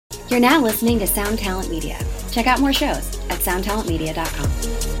You're now listening to Sound Talent Media. Check out more shows at soundtalentmedia.com.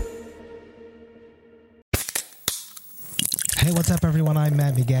 Hey, what's up, everyone? I'm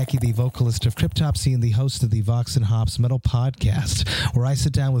Matt McGachy, the vocalist of Cryptopsy and the host of the Vox and Hops Metal Podcast, where I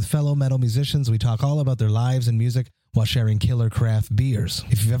sit down with fellow metal musicians. We talk all about their lives and music while sharing killer craft beers.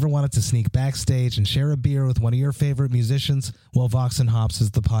 If you've ever wanted to sneak backstage and share a beer with one of your favorite musicians, well, Vox and Hops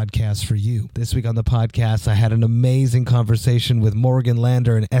is the podcast for you. This week on the podcast, I had an amazing conversation with Morgan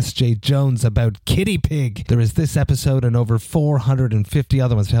Lander and S.J. Jones about Kitty Pig. There is this episode and over 450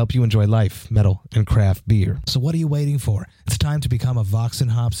 other ones to help you enjoy life, metal, and craft beer. So what are you waiting for? It's time to become a Vox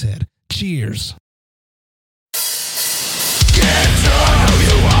and Hops head. Cheers!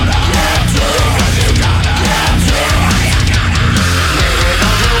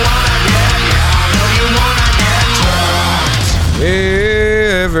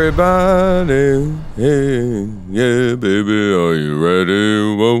 Hey everybody, hey, yeah baby, are you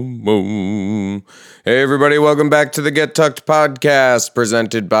ready? Whoa, whoa. Hey everybody, welcome back to the Get Tucked podcast,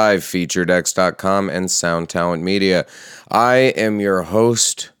 presented by FeaturedX.com and Sound Talent Media. I am your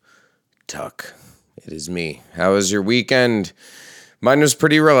host, Tuck. It is me. How was your weekend? Mine was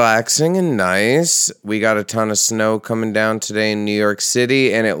pretty relaxing and nice. We got a ton of snow coming down today in New York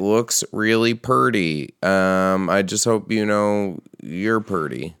City, and it looks really purty. I just hope you know you're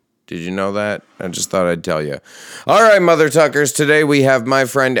purty. Did you know that? I just thought I'd tell you. All right, Mother Tuckers. Today we have my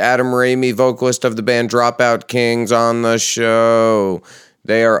friend Adam Ramey, vocalist of the band Dropout Kings, on the show.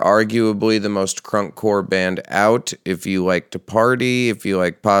 They are arguably the most crunkcore band out. If you like to party, if you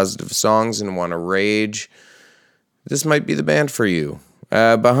like positive songs and want to rage, this might be the band for you.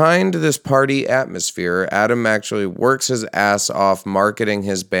 Behind this party atmosphere, Adam actually works his ass off marketing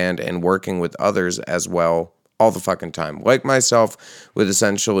his band and working with others as well all the fucking time. Like myself, with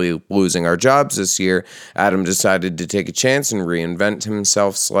essentially losing our jobs this year, Adam decided to take a chance and reinvent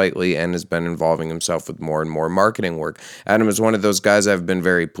himself slightly and has been involving himself with more and more marketing work. Adam is one of those guys I've been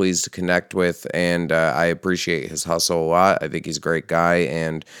very pleased to connect with, and I appreciate his hustle a lot. I think he's a great guy,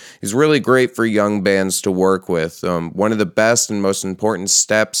 and he's really great for young bands to work with. One of the best and most important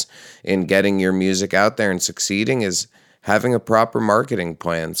steps in getting your music out there and succeeding is having a proper marketing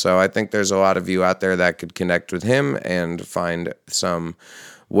plan. So I think there's a lot of you out there that could connect with him and find some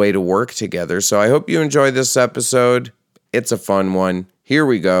way to work together. So I hope you enjoy this episode. It's a fun one. Here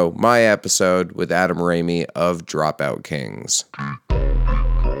we go. My episode with Adam Ramey of Dropout Kings.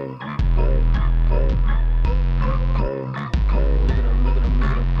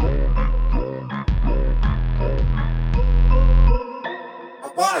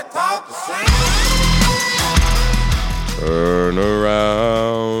 Turn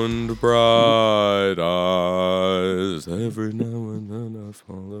around, bright eyes. Every now and then I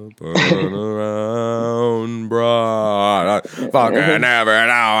fall apart. Turn around, bright eyes. Fucking every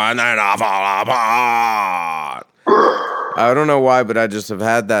now and then I fall apart. I don't know why, but I just have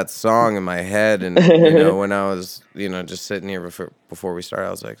had that song in my head. And, when I was, just sitting here before we started,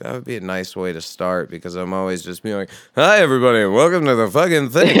 I was like, that would be a nice way to start, because I'm always just being like, hi, everybody, and welcome to the fucking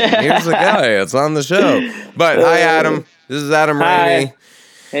thing. Here's the guy. It's on the show. But hi, Adam. This is Adam Ramey.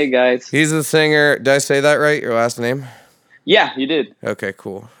 Hey, guys. He's the singer. Did I say that right, your last name? Yeah, you did. Okay,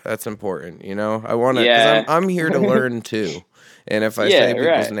 cool. That's important, I want to, because I'm here to learn, too. And if I say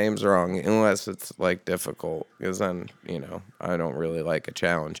people's names wrong, unless it's, difficult, because then, I don't really like a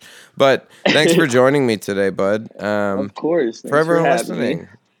challenge. But thanks for joining me today, bud. Of course. For everyone listening,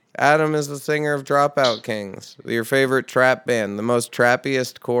 Adam is the singer of Dropout Kings, your favorite trap band, the most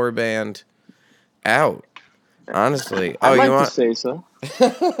trappiest core band out, honestly. I'd like to say so.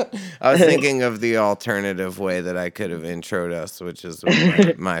 I was thinking of the alternative way that I could have introed us, which is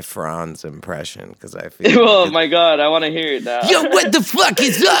my Franz impression, because I feel. Oh my god, I want to hear it now. Yo, what the fuck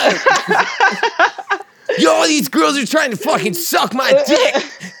is up? Yo, all these girls are trying to fucking suck my dick.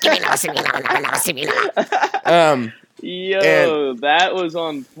 Yo, that was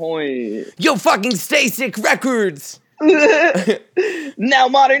on point. Yo, fucking Stay Sick Records. Now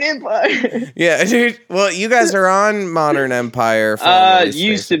Modern Empire. Yeah, dude. Well, you guys are on Modern Empire.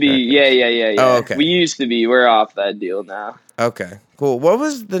 Used to be. Yeah. Oh, okay. We used to be. We're off that deal now. Okay, cool. What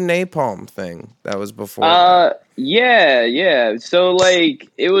was the Napalm thing that was before? Yeah. So,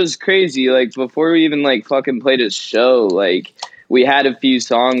 it was crazy. Before we even, fucking played a show, we had a few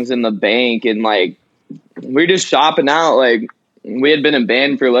songs in the bank, and, we were just shopping out. We had been in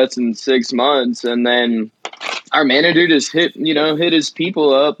band for less than 6 months, and then our manager just hit his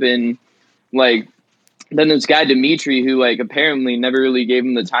people up, and then this guy Dimitri, who apparently never really gave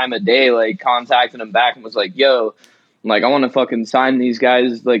him the time of day, contacted him back and was like, yo, I want to fucking sign these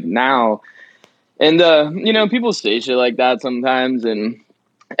guys now. And people say shit like that sometimes, and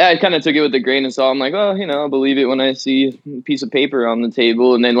I kind of took it with a grain of salt. I'm like, oh, I'll believe it when I see a piece of paper on the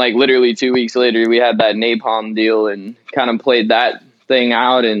table. And then, like, literally 2 weeks later, we had that Napalm deal and kind of played that thing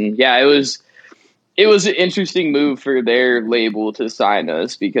out. And yeah, it was an interesting move for their label to sign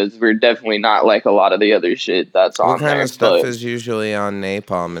us because we're definitely not like a lot of the other shit that's on there. What kind of stuff is usually on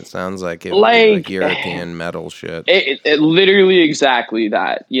Napalm? It sounds like it would be like European metal shit. It literally exactly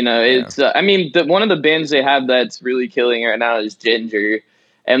that. It's I mean, one of the bands they have that's really killing right now is Ginger.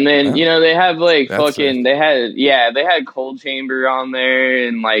 And then, they have like they had Cold Chamber on there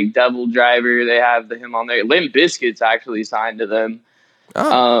and like Devil Driver. They have him on there. Limp Bizkit's actually signed to them.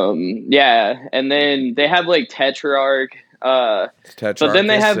 Oh. And then they have like Tetrarch. Tetrarch but then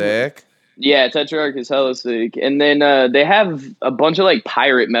they have sick. Yeah, Tetrarch is hella sick. And then they have a bunch of like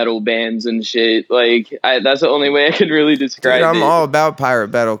pirate metal bands and shit. Like that's the only way I could really describe it. I'm all about pirate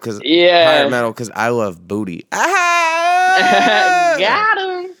metal because I love booty. Got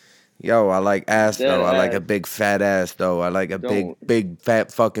him. Yo, I like ass though. I like a big fat ass though. I like a big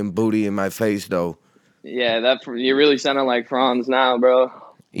fat fucking booty in my face though. Yeah, you're really sounding like Franz now, bro.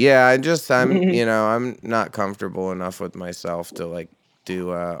 Yeah, I'm not comfortable enough with myself to like do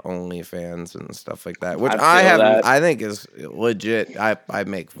OnlyFans and stuff like that, which I think is legit. I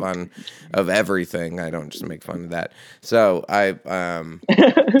make fun of everything. I don't just make fun of that. So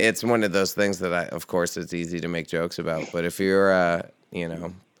it's one of those things that of course it's easy to make jokes about. But if you're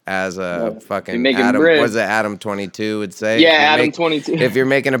as a fucking Adam 22 would say. Yeah, Adam 22. If you're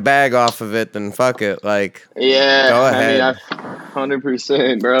making a bag off of it, then fuck it. Like, yeah, go ahead. I mean,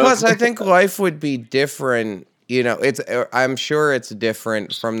 100%, bro. Plus, I think life would be different. I'm sure it's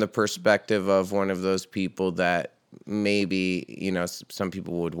different from the perspective of one of those people that maybe, some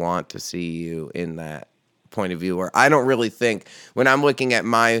people would want to see you in that point of view. Where I don't really think when I'm looking at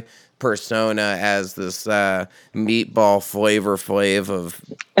my persona as this meatball Flavor Flav of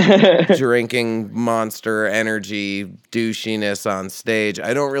drinking Monster Energy douchiness on stage,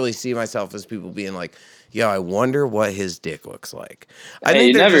 I don't really see myself as people being like, yo, I wonder what his dick looks like. I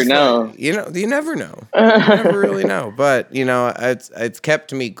think you never know. Like, you never know. You never really know. But, it's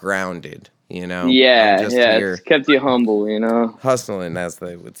kept me grounded, Yeah, it's kept you humble, hustling, as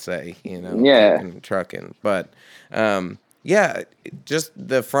they would say, Yeah. Trucking. But, just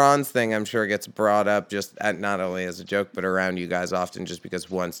the Franz thing, I'm sure gets brought up just not only as a joke, but around you guys often just because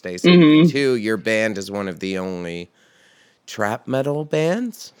one, Stacey, two, your band is one of the only trap metal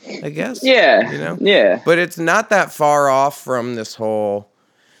bands, I guess. Yeah. Yeah. But it's not that far off from this whole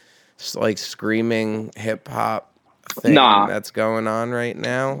like screaming hip hop thing that's going on right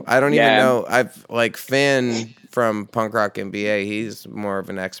now. I don't even know. I've like Finn from Punk Rock MBA, he's more of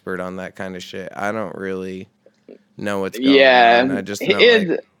an expert on that kind of shit. I don't really know what's going on. I just know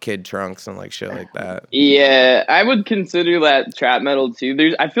like Kid Trunks and like shit like that. Yeah, I would consider that trap metal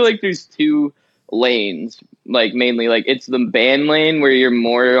too. I feel like there's two lanes, like mainly like it's the band lane where you're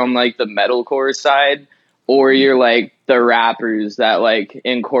more on like the metalcore side, or you're like the rappers that like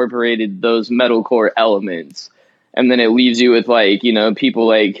incorporated those metalcore elements, and then it leaves you with like people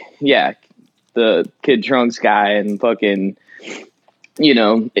like the Kid Trunks guy and fucking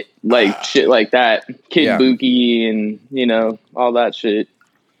like shit like that, Kid Buki and all that shit.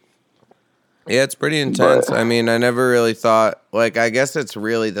 Yeah, it's pretty intense. I mean, I never really thought, like, I guess it's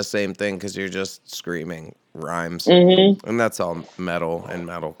really the same thing because you're just screaming rhymes. Mm-hmm. And that's all metal and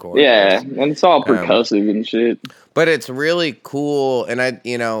metalcore. Yeah, and it's all percussive and shit. But it's really cool, and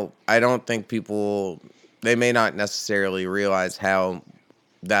I don't think they may not necessarily realize how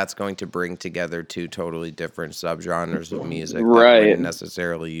that's going to bring together two totally different subgenres of music that wouldn't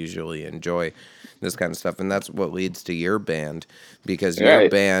necessarily usually enjoy this kind of stuff. And that's what leads to your band, because your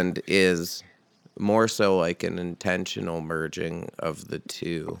band is more so like an intentional merging of the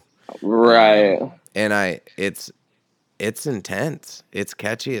two. Right. And it's intense. It's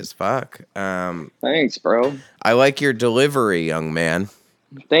catchy as fuck. Thanks, bro. I like your delivery, young man.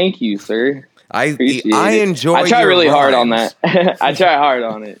 Thank you, sir. I enjoy. I try really rhymes. hard on that. I try hard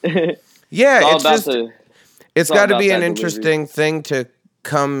on it. Yeah, it's got to be an interesting thing to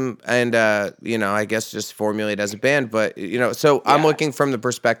come and I guess just formulate as a band. But so I'm looking from the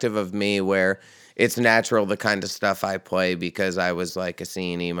perspective of me where it's natural the kind of stuff I play because I was like a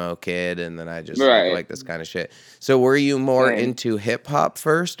scene emo kid, and then I just like this kind of shit. So were you more into hip hop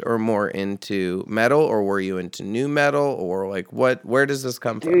first, or more into metal, or were you into new metal, or like where does this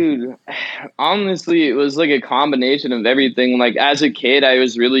come from? Dude, honestly, it was like a combination of everything. Like as a kid, I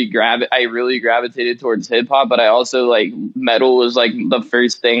was really gravitated towards hip hop, but I also like metal was like the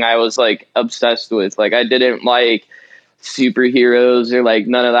first thing I was like obsessed with. Like I didn't like superheroes or like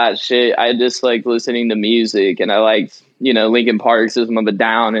none of that shit. I just like listening to music, and I liked Linkin Park, System of a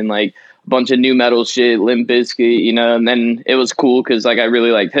Down, and like a bunch of new metal shit, Limp Bizkit, and then it was cool because like I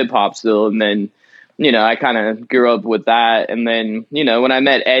really liked hip hop still, and then I kind of grew up with that, and then when I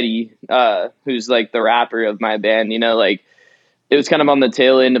met Eddie, who's like the rapper of my band, like it was kind of on the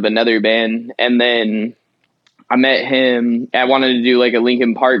tail end of another band, and then I met him. I wanted to do like a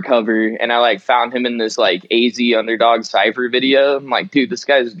Linkin Park cover, and I like found him in this like AZ Underdog Cypher video. I'm like, dude, this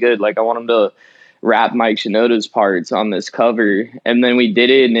guy's good. Like, I want him to rap Mike Shinoda's parts on this cover. And then we did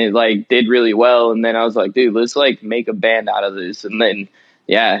it, and it like did really well. And then I was like, dude, let's like make a band out of this. And then,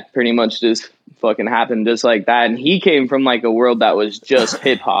 yeah, pretty much just fucking happened just like that. And he came from like a world that was just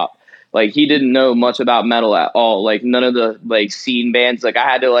hip hop. Like, he didn't know much about metal at all. Like, none of the like scene bands. Like, I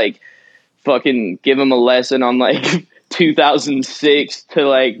had to like fucking give him a lesson on like 2006 to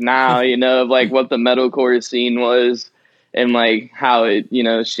like now, of like what the metalcore scene was and like how it,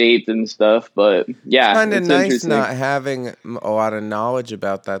 shaped and stuff. But yeah, it's kind of nice not having a lot of knowledge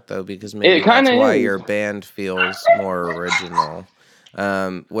about that though, because maybe that's why your band feels more original.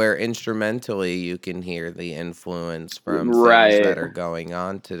 Where instrumentally you can hear the influence from things that are going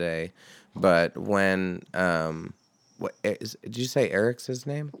on today. But when, did you say Eric's his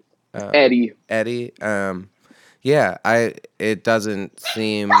name? Eddie. Yeah, it doesn't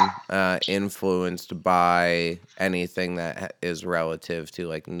seem influenced by anything that is relative to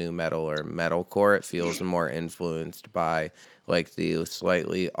like new metal or metalcore. It feels more influenced by like the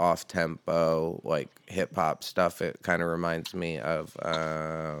slightly off tempo like hip hop stuff. It kind of reminds me of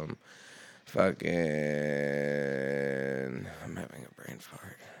fucking. I'm having a brain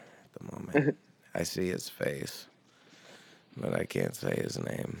fart at the moment. I see his face, but I can't say his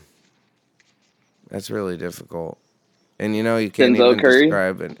name. That's really difficult. And you can't Denzel even Curry?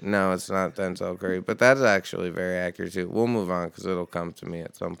 describe it. No, it's not Denzel Curry. But that's actually very accurate too. We'll move on because it'll come to me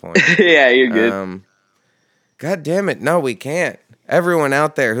at some point. Yeah, you're good. God damn it. No, we can't. Everyone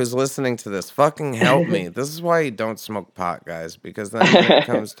out there who's listening to this, fucking help me. This is why you don't smoke pot, guys. Because then when it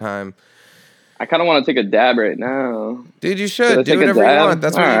comes time... I kind of want to take a dab right now. Dude, you should. Do whatever you want.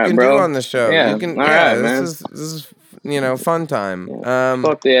 That's what you can do on the show. Yeah, you can, all right, man. This is fun time.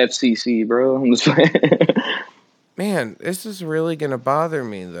 Fuck the FCC, bro. I'm just playing. Man, this is really gonna bother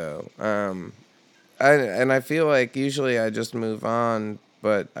me though. I feel like usually I just move on,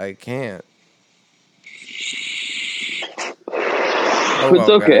 but I can't. It's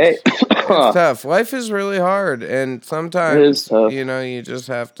okay. It's tough. Life is really hard, and sometimes you just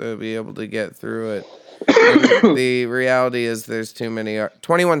have to be able to get through it. And the reality is, there's too many.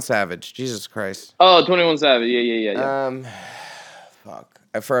 21 Savage, Jesus Christ. Oh, 21 Savage, yeah. Fuck.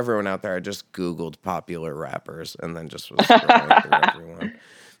 For everyone out there, I just Googled popular rappers and then just was scrolling through everyone.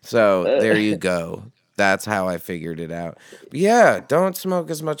 So there you go. That's how I figured it out. But yeah, don't smoke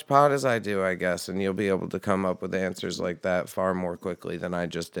as much pot as I do, I guess, and you'll be able to come up with answers like that far more quickly than I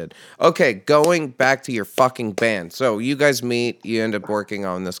just did. Okay, going back to your fucking band. So you guys meet, you end up working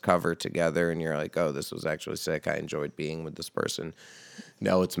on this cover together, and you're like, oh, this was actually sick. I enjoyed being with this person.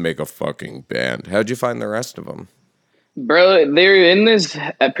 Now let's make a fucking band. How'd you find the rest of them? Bro, they're in this.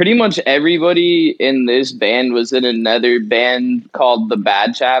 Pretty much everybody in this band was in another band called The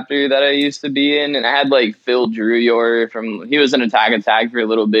Bad Chapter that I used to be in, and I had like Phil Druyor he was in Attack for a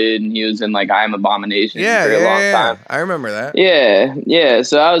little bit, and he was in like I Am Abomination for a long time. I remember that. Yeah.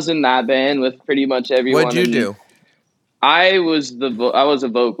 So I was in that band with pretty much everyone. What'd you do? I was a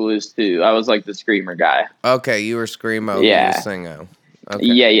vocalist too. I was like the screamer guy. Okay, you were screamo. Yeah. You were singo. Okay.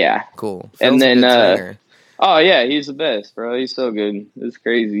 Yeah. Cool. Phil's and then oh, yeah, he's the best, bro. He's so good. It's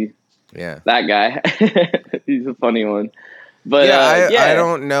crazy. Yeah. That guy. He's a funny one. But I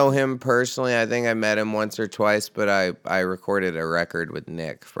don't know him personally. I think I met him once or twice, but I recorded a record with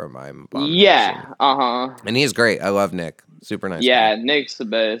Nick from I'm Abomination. Yeah, uh-huh. And he's great. I love Nick. Super nice Yeah, guy. Nick's the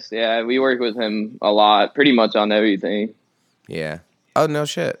best. Yeah, we work with him a lot, pretty much on everything. Yeah. Oh, no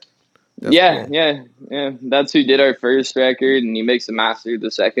shit. That's Yeah, cool. yeah. That's who did our first record, and he makes and mastered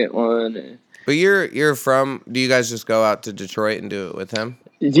the second one. But you're from, do you guys just go out to Detroit and do it with him?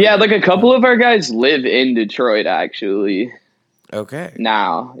 Yeah, like a couple of our guys live in Detroit, actually. Okay.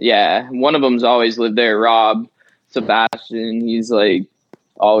 Now, yeah. One of them's always lived there, Rob Sebastian. He's like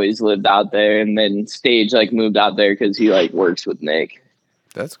always lived out there, and then Stage like moved out there because he like works with Nick.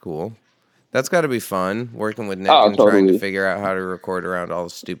 That's cool. That's got to be fun, working with Nick and totally. trying to figure out how to record around all the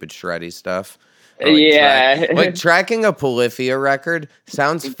stupid shreddy stuff. Yeah. Tracking a Polyphia record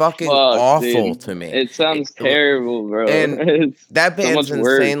sounds fucking awful to me. It sounds terrible, bro. And that band's so much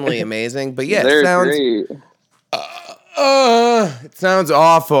work. insanely amazing, but yeah, They're it sounds great. It sounds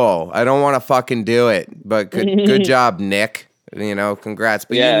awful. I don't want to fucking do it, but good job, Nick. You know, congrats.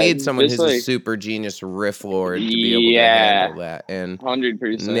 But Yeah, you need someone just who's a like- super genius riff lord to be able to Yeah. handle that. And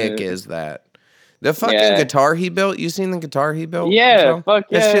 100%. Nick is that. The fucking Yeah. guitar he built, you seen the guitar he built? Yeah, Phil? fuck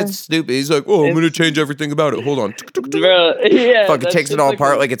That yeah. shit's stupid. He's like, oh, I'm going to It's- change everything about it. Hold on. Bro, yeah. Fucking that takes it shit's all like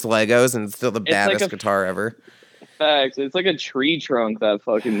apart a- like it's Legos and it's still the It's like baddest a- guitar ever. Facts. It's like a tree trunk, that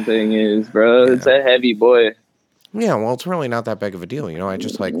fucking thing is, bro. Yeah. It's a heavy boy. Yeah, well, it's really not that big of a deal. You know, I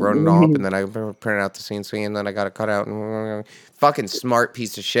just like wrote it all up and then I printed out the scene and then I got it cut out. And fucking smart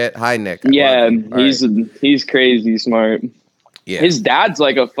piece of shit. Hi, Nick. I Yeah, love you. All right. he's crazy smart. Yeah. His dad's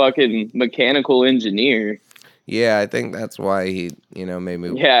like a fucking mechanical engineer. Yeah, I think that's why he, you know, maybe,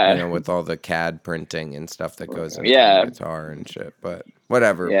 Yeah. you know, with all the CAD printing and stuff that goes into Yeah. the guitar and shit. But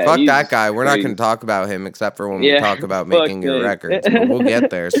whatever. Yeah, Fuck he's that guy. We're not crazy. going to talk about him except for when we Yeah, talk about fuck making your Nick. records. But we'll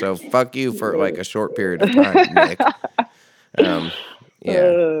get there. So fuck you for like a short period of time, Nick.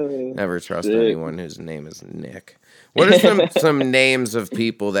 Yeah. Never trust Sick. anyone whose name is Nick. What are some names of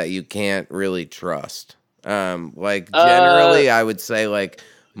people that you can't really trust? Like generally, I would say like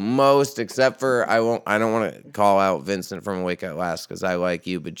most, except for I don't want to call out Vincent from Wake at Last because I like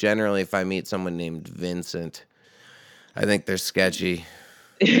you, but generally, if I meet someone named Vincent, I think they're sketchy.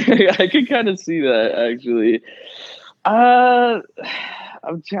 I could kind of see that actually. I'm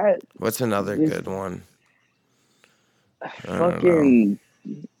trying. What's another good one? Fucking.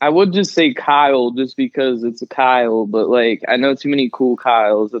 I would just say Kyle just because it's a Kyle, but like I know too many cool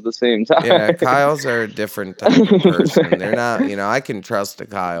Kyles at the same time. Yeah, Kyles are a different type of person. They're not, you know, I can trust a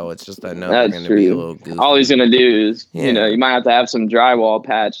Kyle. It's just I know they're That's going to be a true. little goofy. All he's gonna do is, Yeah. you know, you might have to have some drywall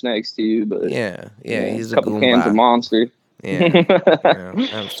patch next to you, but Yeah, he's a couple cans of Goomba. Monster. Yeah,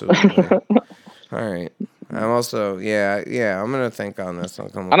 absolutely. All right. I'm also, I'm going to think on this. I'll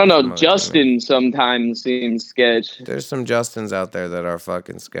come I don't up with know. some other Justin sometimes seems sketch. There's some Justins out there that are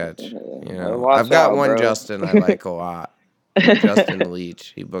fucking sketch. You know, Watch I've got out, one bro. Justin I like a lot. Justin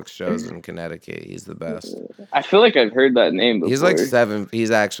Leach. He books shows in Connecticut. He's the best. I feel like I've heard that name before. He's like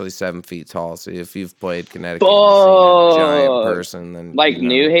He's actually 7 feet tall. So if you've played Connecticut, Oh, and seen a giant person, then like you know.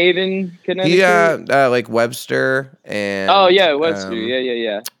 New Haven, Connecticut. He like Webster and Oh yeah, Webster.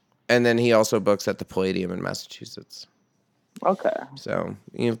 Yeah. And then he also books at the Palladium in Massachusetts. Okay. So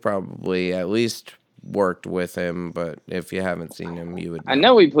you've probably at least worked with him, but if you haven't seen him, you would. I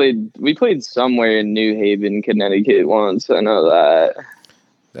know we played somewhere in New Haven, Connecticut once. I know that.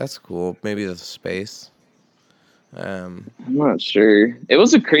 That's cool. Maybe the Space. I'm not sure. It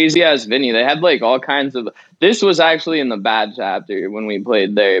was a crazy ass venue. They had like all kinds of. This was actually in the Bad Chapter when we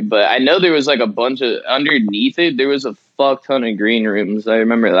played there, but I know there was like a bunch of underneath it. There was a fuck ton of green rooms. I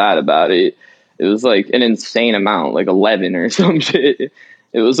remember that about it. It was like an insane amount, like 11 or some shit.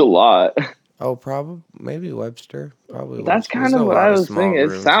 It was a lot. Oh, probably maybe Webster. Probably. That's Webster. kind There's of a what lot I of was small thinking. It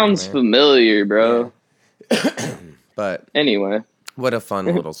rooms in sounds there. familiar, bro. But Anyway. what a fun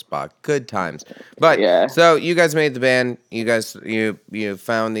little spot. Good times. But Yeah. so you guys made the band. You guys you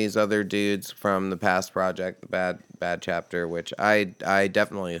found these other dudes from the past project, the Bad Chapter, which I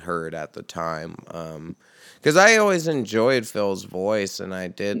definitely heard at the time. Because I always enjoyed Phil's voice, and I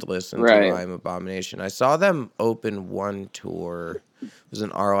did listen Right. to I'm Abomination. I saw them open one tour. It was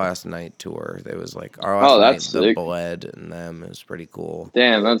an Our Last Night tour. It was like Our Last Night, that's The sick. Bled, and them. It was pretty cool.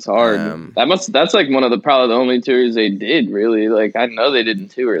 Damn, that's hard. Um, That's like one of probably the only tours they did, really. Like, I know they didn't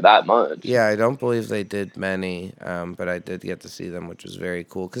tour that much. Yeah, I don't believe they did many, but I did get to see them, which was very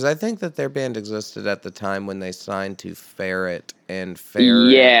cool. Because I think that their band existed at the time when they signed to Ferret, and Ferret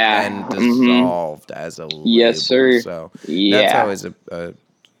Yeah, and dissolved as a label. Yes, sir. So that's Yeah. always a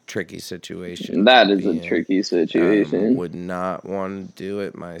tricky situation. That to is be a in. tricky situation. Would not want to do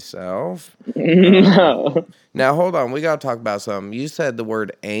it myself. No. Now, hold on. We got to talk about something. You said the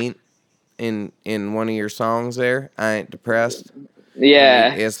word ain't in one of your songs there. I Ain't Depressed.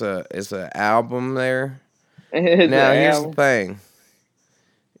 Yeah. It's a album there. It's Now, a here's album. the thing.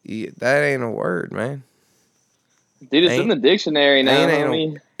 That ain't a word, man. Dude, it's in the dictionary now. Ain't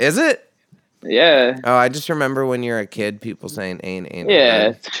homie. Is it? Yeah. Oh, I just remember when you're a kid, people saying ain't a Yeah.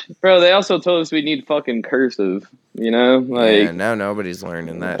 word. Bro, they also told us we need fucking cursive, you know? Like, Yeah, now nobody's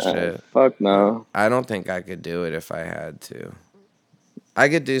learning that shit. fuck no. I don't think I could do it if I had to. I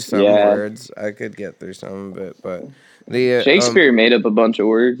could do some Yeah. words. I could get through some of it, but the Shakespeare made up a bunch of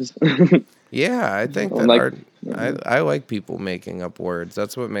words. yeah, I think that Like- art. I like people making up words.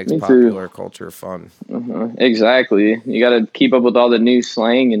 That's what makes Me too. popular culture fun. Exactly. You gotta keep up with all the new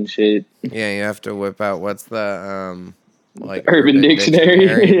slang and shit. Yeah, you have to whip out what's the like Urban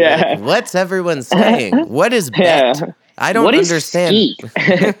Dictionary? Yeah. Like, what's everyone saying? What is Yeah. bet? I don't What is understand.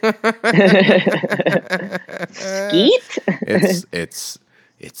 Skeet? It's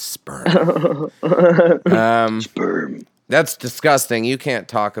sperm. Sperm. That's disgusting. You can't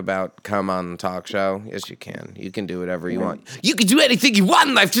talk about come on the talk show. Yes, you can. You can do whatever you want. You can do anything you want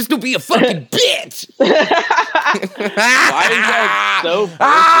in life. Just don't be a fucking bitch. Why is that so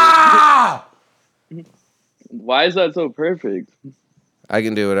perfect? Why is that so perfect? I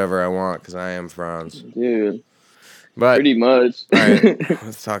can do whatever I want because I am Franz. Dude, but pretty much. All right,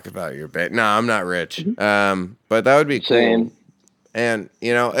 let's talk about your band. No, I'm not rich. But that would be cool. Same. And,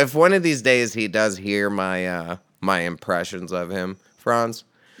 you know, if one of these days he does hear my my impressions of him, Franz,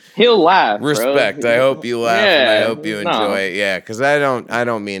 he'll laugh. Respect. Bro. I hope you laugh and I hope you enjoy no. it. Yeah, because I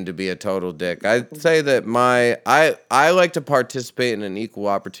don't mean to be a total dick. I'd say that I like to participate in an equal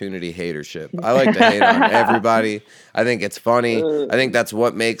opportunity hatership. I like to hate on everybody. I think it's funny. I think that's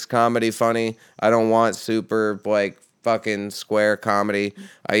what makes comedy funny. I don't want super like fucking square comedy.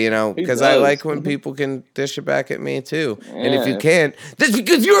 Because I like when people can dish it back at me too. Yeah. And if you can't, that's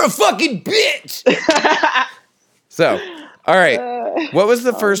because you're a fucking bitch. So, all right. What was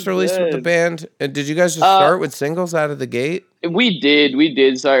the first release with the band? And did you guys just start with singles out of the gate? We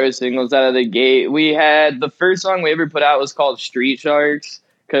did start with singles out of the gate. We had the first song we ever put out was called Street Sharks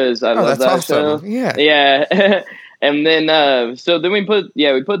because I love that awesome. show. Yeah. And then so then we put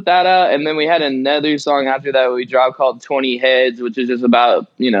that out, and then we had another song after that we dropped called 20 Heads, which is just about,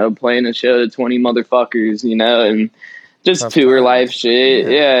 playing a show to 20 motherfuckers, and just tough tour time. Life shit.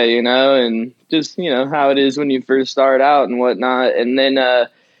 Yeah, and just, how it is when you first start out and whatnot. And then,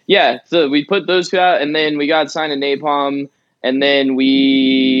 so we put those two out, and then we got signed to Napalm, and then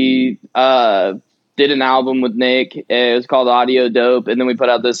we did an album with Nick. It was called Audio Dope, and then we put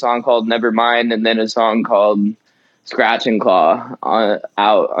out this song called Nevermind, and then a song called Scratch and Claw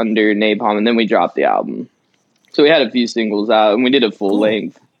out under Napalm, and then we dropped the album. So we had a few singles out, and we did a full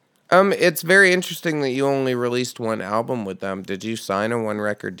length. It's very interesting that you only released one album with them. Did you sign a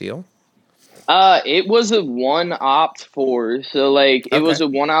one-record deal? It was a one opt for, so it was a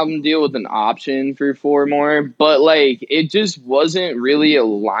one album deal with an option for 4 more, but it just wasn't really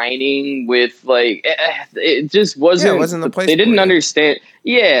aligning with it just wasn't. Yeah, it wasn't the place. They didn't understand.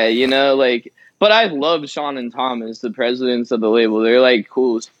 Yeah, But I love Sean and Thomas, the presidents of the label. They're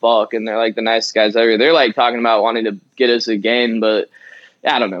cool as fuck, and they're the nicest guys ever. They're talking about wanting to get us again, but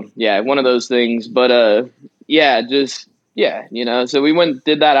I don't know. Yeah, one of those things. But so we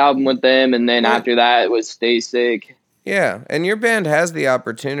did that album with them, and then after that it was Stay Sick. Yeah, and your band has the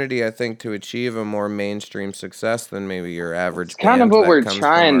opportunity, I think, to achieve a more mainstream success than maybe your average band. Kind of what we're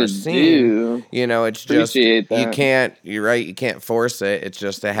trying to do. It's just, you can't, you're right, you can't force it. It's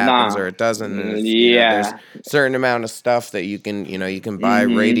just, it happens or it doesn't. And there's a certain amount of stuff that you can, you can buy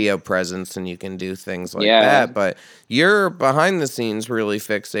radio presence and you can do things like that. But you're behind the scenes really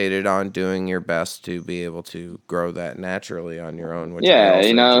fixated on doing your best to be able to grow that naturally on your own, which I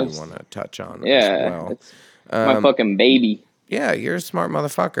also do want to touch on as well. My fucking baby. Yeah, you're a smart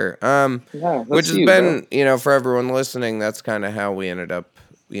motherfucker. Which has been, for everyone listening, that's kind of how we ended up,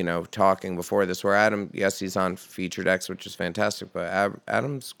 talking before this. Where Adam, yes, he's on Featured X, which is fantastic, but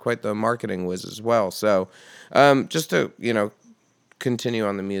Adam's quite the marketing whiz as well. So, just to, continue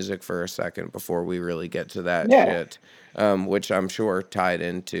on the music for a second before we really get to that shit, which I'm sure tied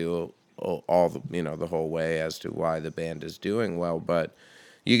into all the, the whole way as to why the band is doing well. But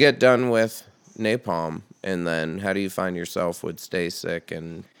you get done with Napalm, and then how do you find yourself with Stay Sick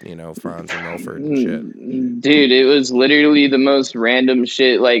and Franz and Milford and shit? Dude, it was literally the most random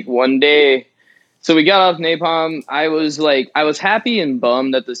shit. One day, so we got off Napalm. I was happy and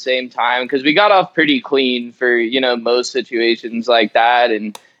bummed at the same time because we got off pretty clean for most situations like that,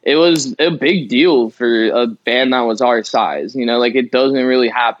 and it was a big deal for a band that was our size. It doesn't really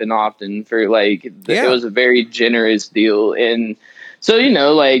happen often for it was a very generous deal. And so,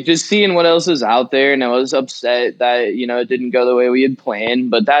 just seeing what else is out there, and I was upset that, it didn't go the way we had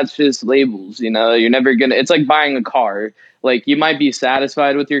planned, but that's just labels, you're never gonna, it's like buying a car. You might be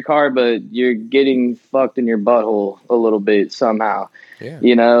satisfied with your car, but you're getting fucked in your butthole a little bit somehow,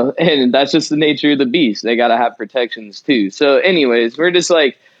 and that's just the nature of the beast. They got to have protections too. So anyways, we're just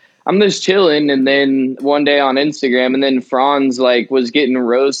I'm just chilling, and then one day on Instagram, and then Franz was getting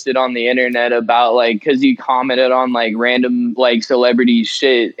roasted on the internet about because he commented on random celebrity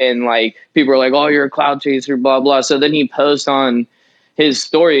shit, and people were like, "Oh, you're a cloud chaser," blah blah. So then he posts on his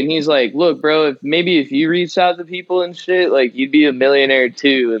story, and he's like, "Look, bro, if you reached out to people and shit, you'd be a millionaire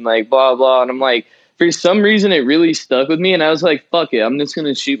too," and blah blah. And I'm for some reason it really stuck with me, and I was like, "Fuck it, I'm just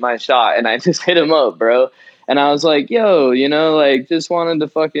gonna shoot my shot," and I just hit him up, bro. And I was like, yo, just wanted to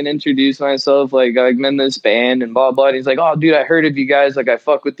fucking introduce myself. I'm in this band and blah, blah. And he's like, oh, dude, I heard of you guys. I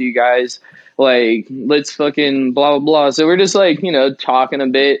fuck with you guys. Let's fucking blah, blah, blah. So we're just talking a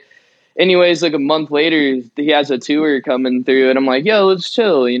bit. anyways, like a month later, he has a tour coming through, and I'm like, yo, let's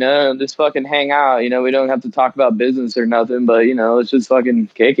chill, just fucking hang out. We don't have to talk about business or nothing, but, let's just fucking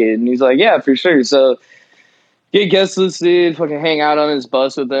kick it. And he's like, yeah, for sure. So get guest listed, fucking hang out on his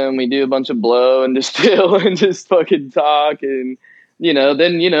bus with him. We do a bunch of blow and just chill and just fucking talk. And,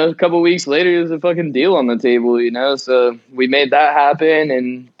 then, a couple weeks later, there's a fucking deal on the table, So we made that happen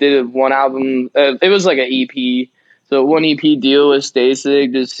and did one album. It was like an EP. So one EP deal with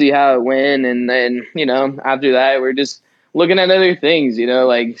Stasik, just see how it went. And then, after that, we're just looking at other things,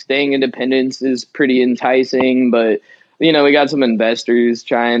 like staying independent is pretty enticing, but we got some investors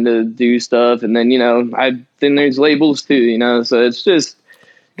trying to do stuff. And then, then there's labels too, so it's just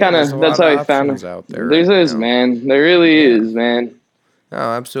kind of, that's how I found it. Out there There's man. There really is, man.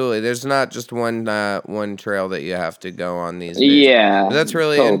 Oh, absolutely. There's not just one trail that you have to go on these days. Yeah. But that's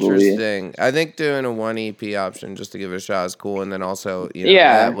really interesting. I think doing a one EP option just to give it a shot is cool. And then also,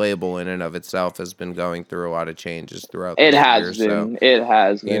 that label in and of itself has been going through a lot of changes throughout the year. It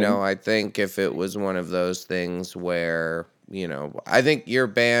has been. I think if it was one of those things where, I think your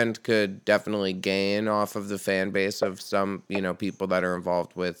band could definitely gain off of the fan base of some, people that are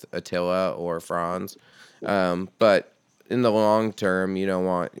involved with Attila or Franz. But in the long term, you don't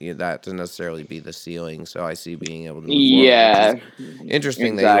want that to necessarily be the ceiling. So I see being able to move forward.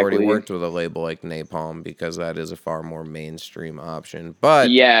 Interesting that you already worked with a label like Napalm, because that is a far more mainstream option. But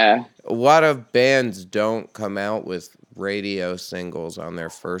a lot of bands don't come out with radio singles on their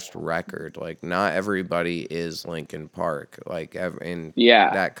first record. Like, not everybody is Linkin Park. Like,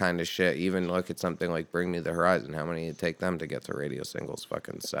 that kind of shit. Even look at something like Bring Me the Horizon. How many did it take them to get to radio singles?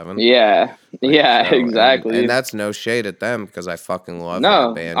 Fucking 7? Yeah. Exactly. And that's no shade at them, because I fucking love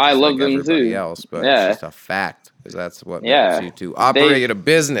that band. I love them everybody too. Else, but it's just a fact. Because that's what makes you to operate a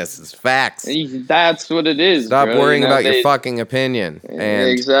business. Is facts. That's what it is. Stop worrying about your fucking opinion.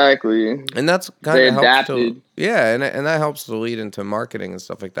 Exactly. And that's kind of helps to, and that helps to lead into marketing and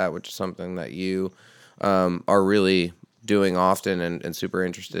stuff like that, which is something that you are really doing often and super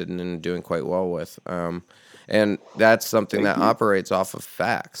interested in and doing quite well with. And that's something that operates off of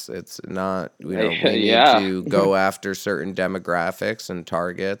facts. It's not, we need to go after certain demographics and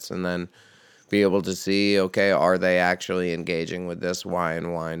targets, and then be able to see, okay, are they actually engaging with this? Why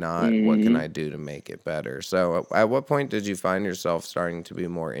and why not? What can I do to make it better? So at what point did you find yourself starting to be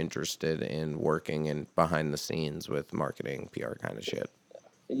more interested in working in behind the scenes with marketing, PR kind of shit?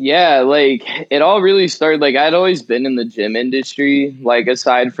 Yeah, like it all really started, like I'd always been in the gym industry. Like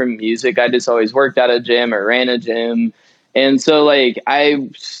aside from music, I just always worked at a gym or ran a gym. And so like I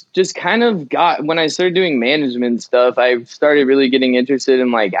just kind of got, when I started doing management stuff, I started really getting interested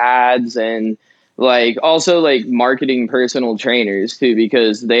in like ads and like also like marketing personal trainers too,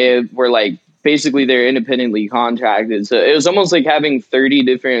 because they were like basically they're independently contracted. So it was almost like having 30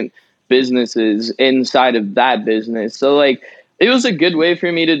 different businesses inside of that business. So like it was a good way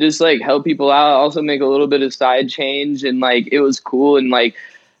for me to just like help people out, also make a little bit of side change, and like it was cool. And like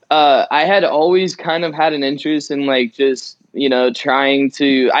I had always kind of had an interest in like just, trying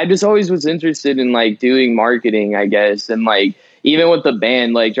to, I just always was interested in like doing marketing, I guess. And like, even with the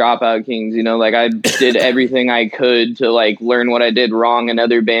band, like Dropout Kings, like I did everything I could to like learn what I did wrong in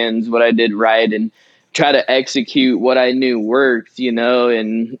other bands, what I did right, and try to execute what I knew worked,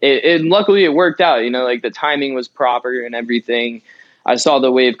 and it luckily it worked out, like the timing was proper and everything. I saw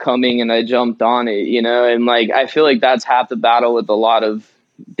the wave coming and I jumped on it, and like, I feel like that's half the battle with a lot of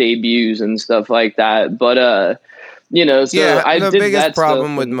debuts and stuff like that. But so I the did biggest that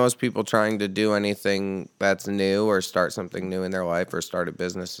problem stuff with most people trying to do anything that's new or start something new in their life or start a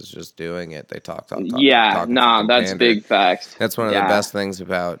business is just doing it. They talk. That's big facts. That's one of the best things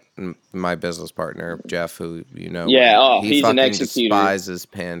about my business partner Jeff, who he's fucking an executor. Despises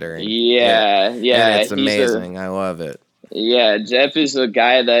pandering. And it's amazing. I love it. Yeah, Jeff is a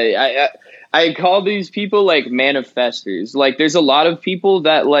guy that I call these people like manifestors. Like there's a lot of people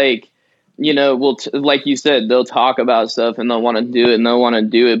that like, will like you said, they'll talk about stuff and they'll want to do it and they'll want to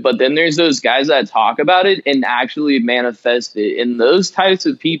do it. But then there's those guys that talk about it and actually manifest it. And those types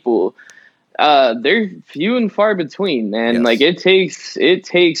of people, they're few and far between, man. Yes. Like it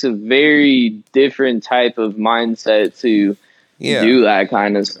takes a very different type of mindset to do that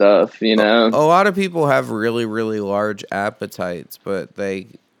kind of stuff, A lot of people have really, really large appetites, but they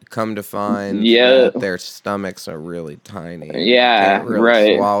come to find that their stomachs are really tiny. Yeah, they can't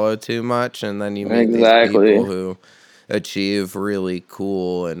really swallow too much, and then you meet these people who achieve really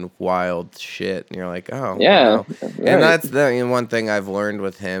cool and wild shit, and you're like, oh, Yeah, wow. right. And that's the one thing I've learned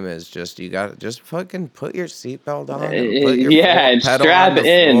with him is just you got to just fucking put your seatbelt on and put your pedal strap on the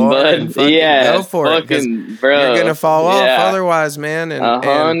in, floor bud. and fucking go for it, because bro, you're gonna fall off yeah. otherwise, man. And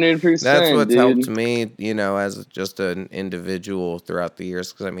 100%, that's what's dude. helped me, as just an individual throughout the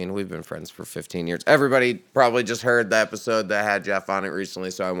years. Because I mean, we've been friends for 15 years. Everybody probably just heard the episode that had Jeff on it recently,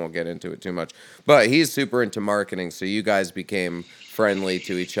 so I won't get into it too much. But he's super into marketing, so you guys became friendly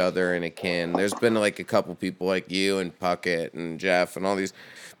to each other, and there's been like a couple people like you and Puckett and Jeff and all these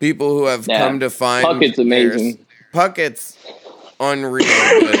people who have come to find Puckett's amazing. Puckett's unreal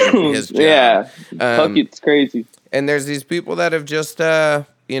good at his job. Yeah, Puckett's crazy. And there's these people that have just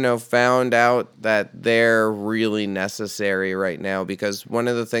found out that they're really necessary right now, because one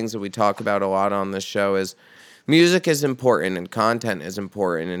of the things that we talk about a lot on this show is music is important and content is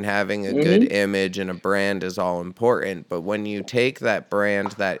important, and having a good image and a brand is all important. But when you take that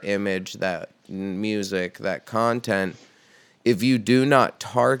brand, that image, that music, that content, if you do not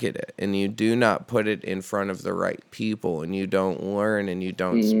target it and you do not put it in front of the right people and you don't learn and you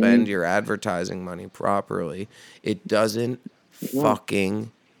don't spend your advertising money properly, it doesn't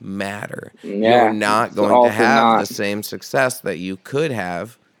fucking matter. Yeah, you're not going to have the same success that you could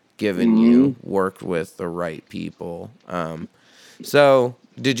have given you worked with the right people. So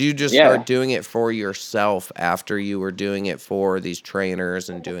did you just start doing it for yourself after you were doing it for these trainers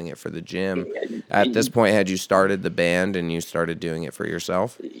and doing it for the gym? At this point, had you started the band and you started doing it for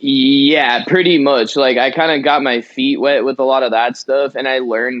yourself? Yeah, pretty much. Like, I kind of got my feet wet with a lot of that stuff, and I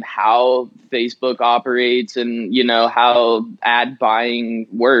learned how Facebook operates and, how ad buying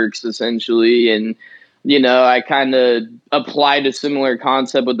works, essentially. And, I kind of applied a similar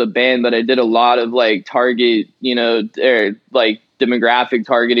concept with the band, but I did a lot of, like, target, demographic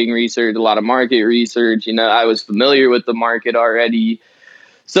targeting research, a lot of market research. I was familiar with the market already.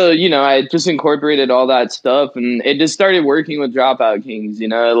 So, I just incorporated all that stuff, and it just started working with Dropout Kings,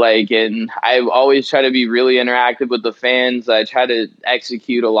 and I always try to be really interactive with the fans. I try to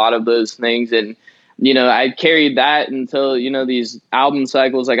execute a lot of those things, and, I carried that until, these album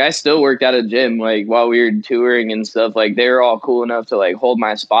cycles. Like, I still worked at a gym, like, while we were touring and stuff. Like, they were all cool enough to, like, hold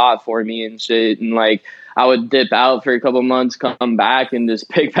my spot for me and shit, and, like, I would dip out for a couple months, come back, and just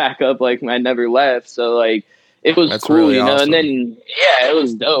pick back up like I never left. So, like, it was That's cool, really awesome. And then, it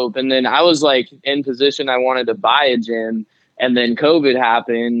was dope. And then I was, like, in position, I wanted to buy a gym. And then COVID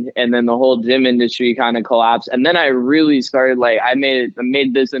happened, and then the whole gym industry kind of collapsed. And then I really started, like, I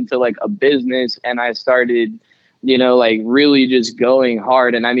made this into, like, a business, and I started, really just going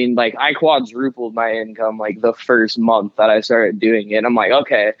hard. And I mean, like, I quadrupled my income, like, the first month that I started doing it. I'm like,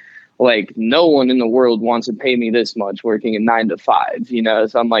 okay, like, no one in the world wants to pay me this much working a 9 to 5,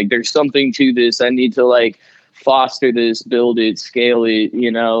 So I'm like, there's something to this. I need to, like, foster this, build it, scale it,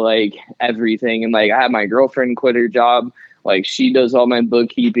 like, everything. And, like, I had my girlfriend quit her job. Like, she does all my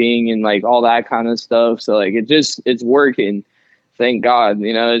bookkeeping and, like, all that kind of stuff. So, like, it's working. Thank God.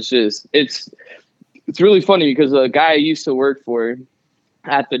 It's really funny because the guy I used to work for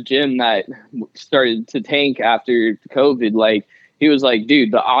at the gym that started to tank after COVID, like, he was like,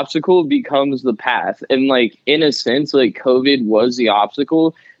 dude, the obstacle becomes the path. And, like, in a sense, like, COVID was the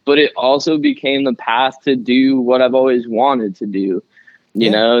obstacle, but it also became the path to do what I've always wanted to do. You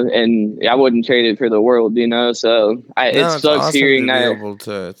know, and I wouldn't trade it for the world, So it sucks awesome hearing to that. be able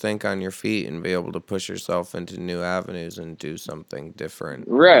to think on your feet and be able to push yourself into new avenues and do something different.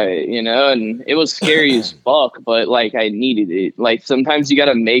 Right. And it was scary as fuck, but, like, I needed it. Like, sometimes you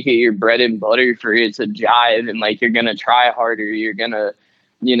got to make it your bread and butter for it to jive, and, like, you're going to try harder. You're going to,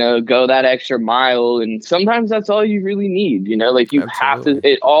 go that extra mile. And sometimes that's all you really need, like, you have to,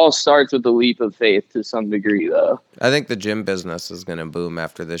 it all starts with a leap of faith to some degree, though. I think the gym business is going to boom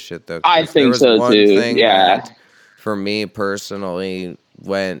after this shit, though. I think so, too. Yeah. For me personally,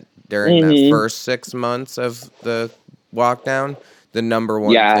 went during the first 6 months of the lockdown, the number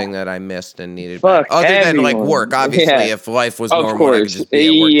one thing that I missed and needed, Fuck other than, like, everyone. work, obviously, if life was Of normal, I could course. just be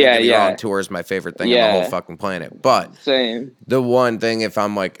at work. Yeah, Don't get me yeah. wrong, tour is my favorite thing on the whole fucking planet. But Same. the one thing, if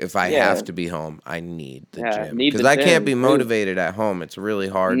I'm like, if I have to be home, I need the gym. need Because the I can't gym, be too. motivated at home. It's really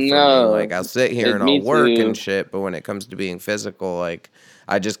hard for me. No. Like, I'll sit here and Me I'll work too. and shit, but when it comes to being physical, like,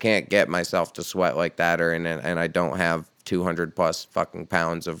 I just can't get myself to sweat like that, and I don't have 200 plus fucking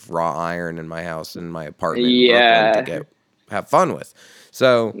pounds of raw iron in my house in my apartment in Brooklyn to have fun with.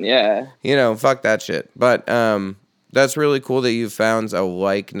 So, fuck that shit. But that's really cool that you found a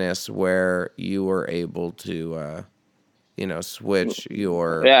likeness where you were able to, switch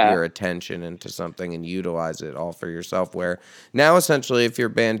your attention into something and utilize it all for yourself. Where now, essentially, if your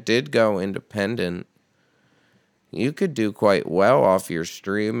band did go independent, you could do quite well off your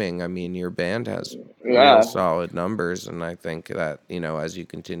streaming. I mean, your band has Yeah. real solid numbers, and I think that, as you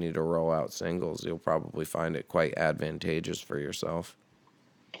continue to roll out singles, you'll probably find it quite advantageous for yourself.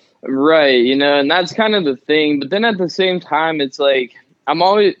 Right, and that's kind of the thing. But then at the same time, it's like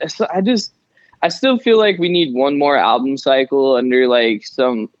I still feel like we need one more album cycle under like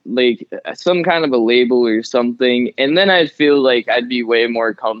some kind of a label or something, and then I feel like I'd be way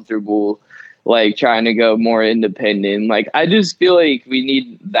more comfortable like trying to go more independent. Like I just feel like we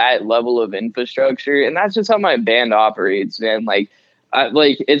need that level of infrastructure, and that's just how my band operates, man. Like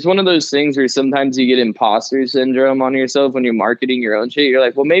it's one of those things where sometimes you get imposter syndrome on yourself when you're marketing your own shit. You're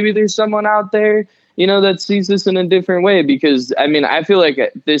like, well, maybe there's someone out there, that sees this in a different way. Because I mean, I feel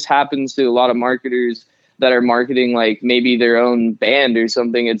like this happens to a lot of marketers that are marketing like maybe their own band or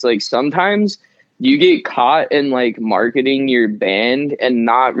something. It's like sometimes you get caught in like marketing your band and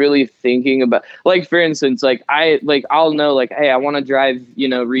not really thinking about, like, for instance, I'll know like, hey, I want to drive,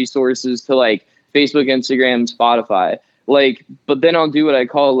 resources to like Facebook, Instagram, Spotify. Like, but then I'll do what I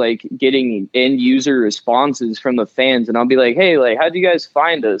call like getting end user responses from the fans. And I'll be like, hey, like, how'd you guys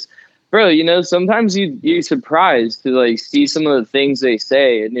find us? Bro, sometimes you're surprised to like see some of the things they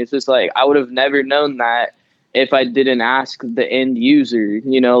say. And it's just like, I would have never known that if I didn't ask the end user,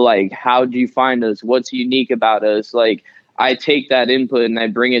 like, how'd you find us? What's unique about us? Like, I take that input and I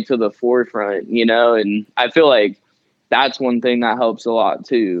bring it to the forefront, and I feel like that's one thing that helps a lot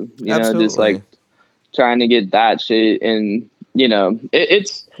too, Absolutely. Just like trying to get that shit. And,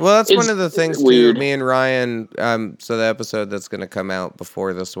 it's one of the things weird. too. Me and Ryan, so the episode that's going to come out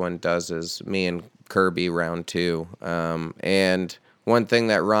before this one does is me and Kirby round 2. And one thing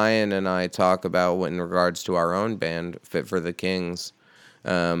that Ryan and I talk about in regards to our own band, Fit for the Kings,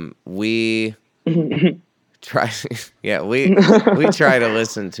 we try, we try to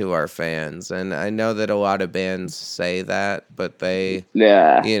listen to our fans, and I know that a lot of bands say that, but they,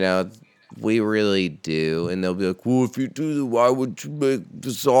 we really do, and they'll be like, well, if you do, why would you make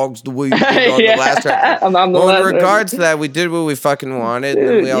the songs the way you did on the last track? In regards to that, we did what we fucking wanted,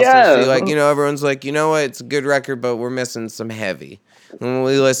 and we also see, like, everyone's like, you know what, it's a good record, but we're missing some heavy. And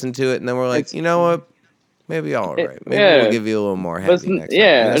we listen to it, and then we're like, you know what, maybe all right. Maybe we'll give you a little more heavy next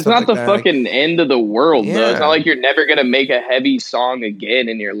time. It's not the fucking end of the world, though. It's Yeah. not like you're never going to make a heavy song again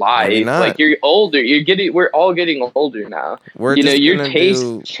in your life. Maybe not. Like, you're older. We're all getting older now. We're just your gonna taste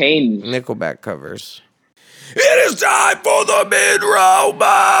do changed. Nickelback covers. It is time for the mid-row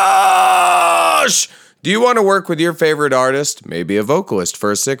mash! Do you want to work with your favorite artist? Maybe a vocalist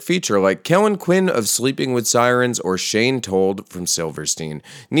for a sick feature like Kellen Quinn of Sleeping with Sirens or Shane Told from Silverstein.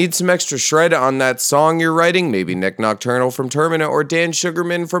 Need some extra shred on that song you're writing? Maybe Nick Nocturnal from Termina or Dan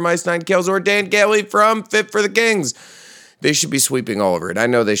Sugarman from Ice Nine Kills or Dan Gailey from Fit for the Kings. They should be sweeping all over it. I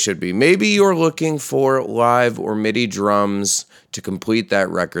know they should be. Maybe you're looking for live or MIDI drums to complete that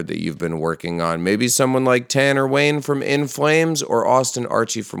record that you've been working on. Maybe someone like Tanner Wayne from In Flames or Austin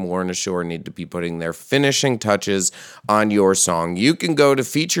Archie from Lorna Shore need to be putting their finishing touches on your song. You can go to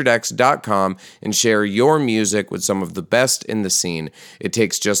featuredx.com and share your music with some of the best in the scene. It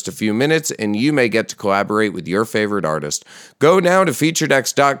takes just a few minutes and you may get to collaborate with your favorite artist. Go now to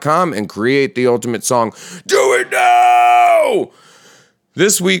featuredx.com and create the ultimate song. Do it now!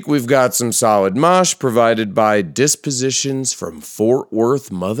 This week, we've got some solid mosh provided by Dispositions from Fort Worth,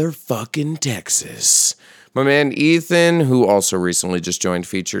 motherfucking Texas. My man Ethan, who also recently just joined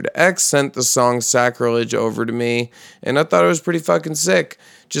Featured X, sent the song Sacrilege over to me, and I thought it was pretty fucking sick.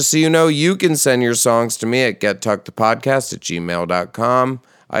 Just so you know, you can send your songs to me at gettuckedthepodcast@gmail.com.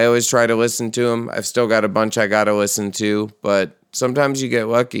 I always try to listen to them. I've still got a bunch I gotta listen to, but sometimes you get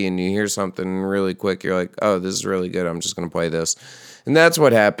lucky and you hear something really quick. You're like, oh, this is really good. I'm just gonna play this. And that's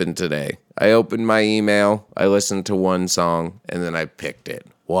what happened today. I opened my email, I listened to one song, and then I picked it.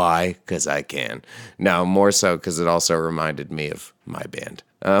 Why? Because I can. No, more so because it also reminded me of my band.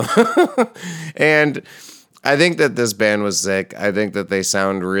 And I think that this band was sick. I think that they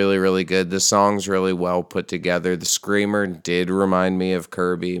sound really, really good. The song's really well put together. The screamer did remind me of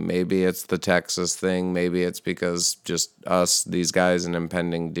Kirby. Maybe it's the Texas thing. Maybe it's because just us, these guys, and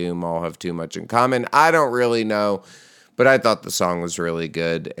Impending Doom all have too much in common. I don't really know. But I thought the song was really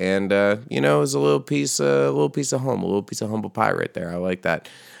good, and it was a little piece of home, a little piece of humble pie right there. I like that.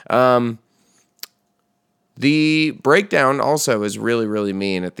 The breakdown also is really, really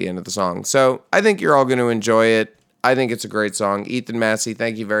mean at the end of the song, so I think you're all going to enjoy it. I think it's a great song. Ethan Massey,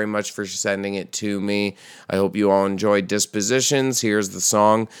 thank you very much for sending it to me. I hope you all enjoyed Dispositions. Here's the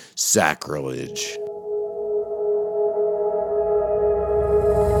song, Sacrilege.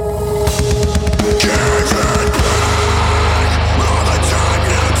 All the time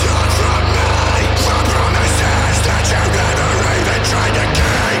you took from me, from promises to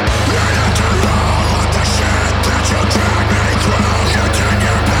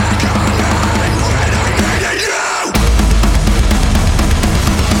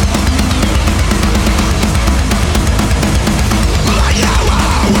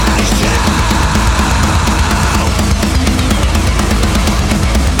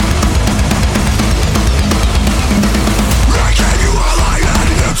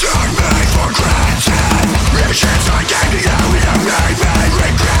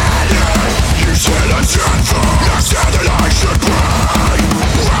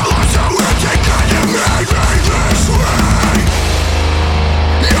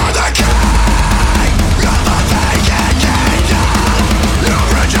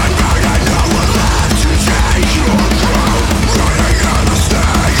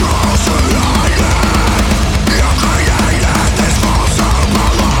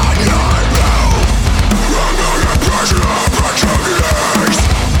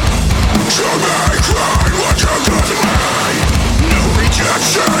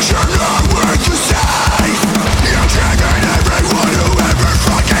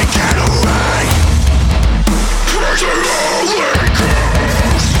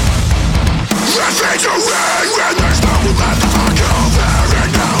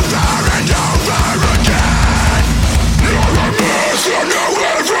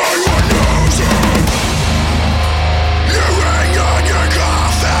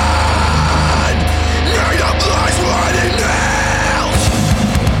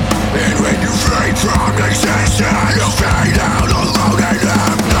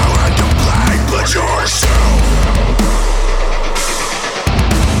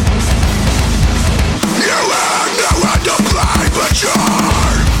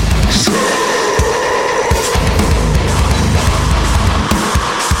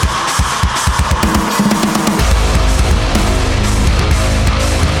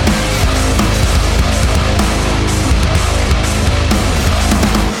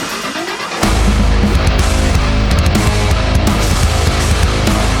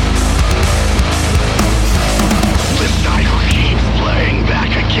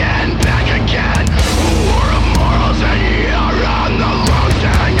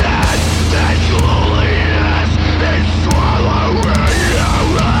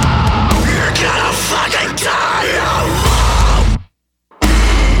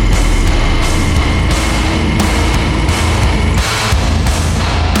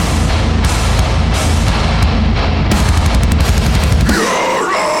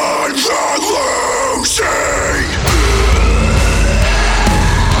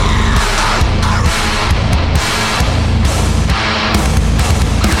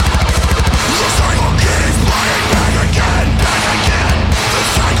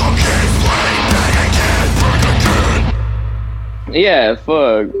Yeah,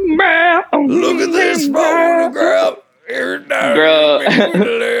 fuck. Look at this photograph. Girl.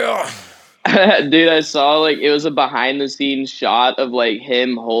 Dude, I saw like it was a behind the scenes shot of like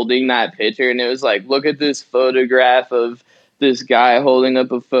him holding that picture, and it was like, look at this photograph of this guy holding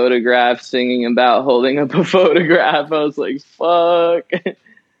up a photograph, singing about holding up a photograph. I was like, fuck.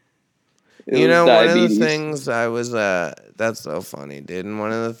 You know, diabetes. One of the things I was, that's so funny, dude. And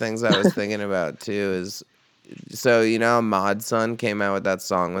one of the things I was thinking about too is, so, you know, Mod Sun came out with that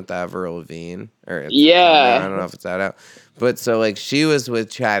song with Avril Lavigne? I don't know if it's out. But so, like, she was with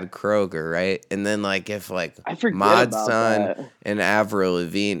Chad Kroeger, right? And then, like, if, like, Mod Sun and Avril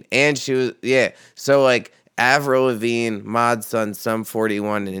Lavigne, and she was, so, like, Avril Lavigne, Mod Sun, Sum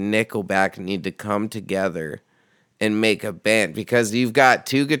 41, and Nickelback need to come together and make a band, because you've got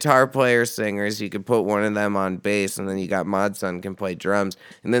two guitar player singers. You could put one of them on bass, and then you got Mod Sun can play drums,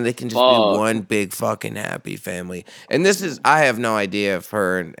 and then they can just be one big fucking happy family. And this is, I have no idea if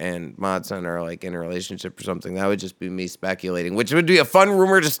her and Mod Sun are like in a relationship or something. That would just be me speculating, which would be a fun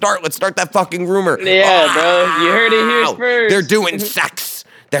rumor to start. Let's start that fucking rumor. Yeah, bro, you heard it here first. They're doing sex.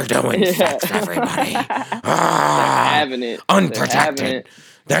 They're doing sex, everybody. They're having it. Unprotected.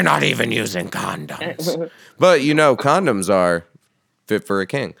 They're not even using condoms. But, you know, condoms are fit for a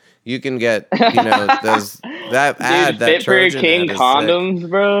king. You can get, you know, that ad, that fit Trojan for a king ad condoms,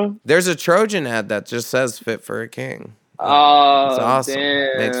 bro. There's a Trojan ad that just says fit for a king. Oh, it's awesome.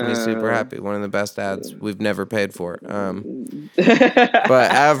 Damn. Makes me super happy. One of the best ads we've never paid for.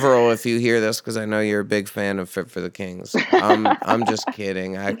 But Avril, if you hear this, because I know you're a big fan of Fit for the Kings, I'm just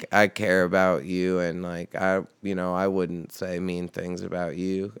kidding. I care about you, and like I wouldn't say mean things about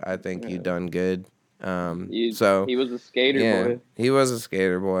you. I think you done good. So he was a skater boy. He was a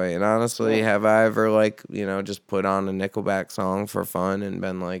skater boy, and honestly, have I ever just put on a Nickelback song for fun and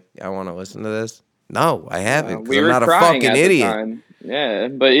been like, I want to listen to this? No, I haven't. We I'm were not a crying fucking at idiot. the time. Yeah,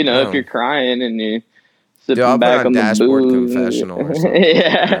 but you know, if you're crying and you sipping I'll back put on on Dashboard the booze, Confessional or something.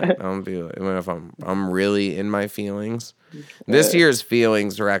 yeah. I'll be like, if I'm really in my feelings. This year's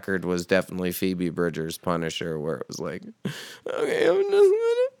feelings record was definitely Phoebe Bridgers' Punisher, where it was like, okay, I'm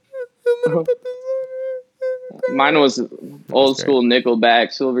gonna put this on. Mine was old school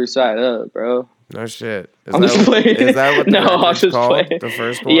Nickelback, Silver Side Up, bro. No shit. I'm just playing. Is that what the I'm just called? playing. The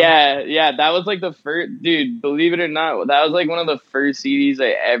first one? Yeah. That was like the first, dude, believe it or not, that was like one of the first CDs I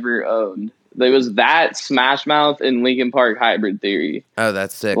ever owned. There was that, Smash Mouth, and Linkin Park Hybrid Theory. Oh,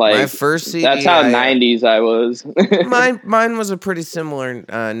 that's sick. Like, my first CD. That's how 90s I was. mine was a pretty similar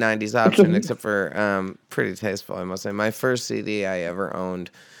 90s option, except for pretty tasteful, I must say. My first CD I ever owned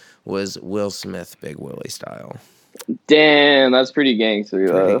was Will Smith, Big Willie Style. Damn, that's pretty gangster.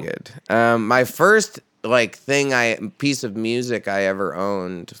 Pretty good. My first piece of music I ever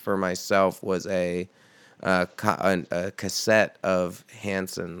owned for myself was a cassette of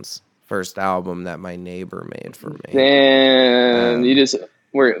Hanson's first album that my neighbor made for me. Damn, you just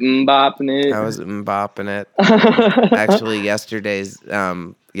were mbopping it. I was mbopping it. Actually, yesterday's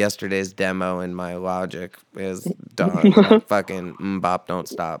demo in my Logic is done. Fucking mbop don't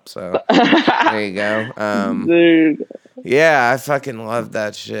stop. So there you go. Dude. Yeah, I fucking love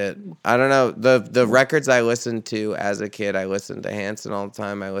that shit. I don't know, the records I listened to as a kid. I listened to Hanson all the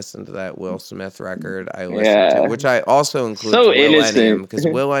time. I listened to that Will Smith record. I listened to, which I also include Millennium, because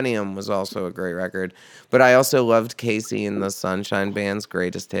Millennium was also a great record. But I also loved Casey and the Sunshine Band's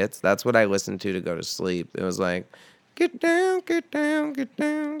Greatest Hits. That's what I listened to go to sleep. It was like, get down, get down, get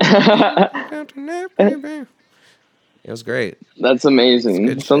down, get down tonight, baby. It was great. That's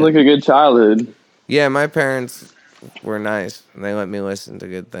amazing. Sounds like a good childhood. Yeah, my parents were nice, and they let me listen to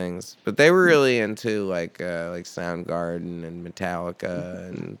good things. But they were really into like Soundgarden and Metallica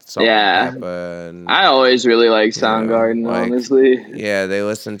and Salt and Peppa. And I always really liked Soundgarden, honestly. Yeah, they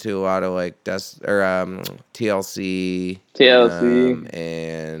listened to a lot of like TLC,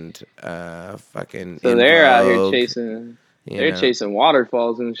 and fucking. So they're out here chasing. They're chasing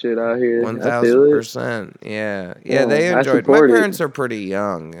waterfalls and shit out here. 1,000%. Yeah. They enjoyed. My parents are pretty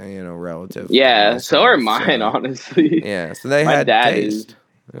young, relatively. Yeah, so are mine, honestly. Yeah, so they had taste.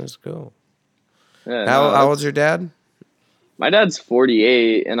 It was cool. Yeah, how old's your dad? My dad's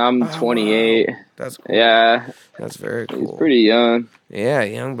 48, and I'm 28. Wow. That's cool. Yeah. That's very cool. He's pretty young. Yeah,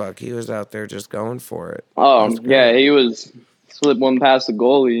 young buck. He was out there just going for it. Oh, yeah, he was... Slip one past the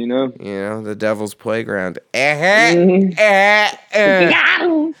goalie, you know? The Devil's Playground. That's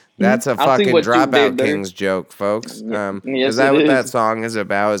a fucking Dropout Kings joke, folks. Yes, is that what that song is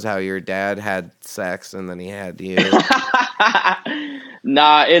about? Is how your dad had sex and then he had you?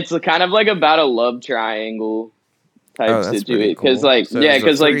 Nah, it's kind of like about a love triangle type situation. Because,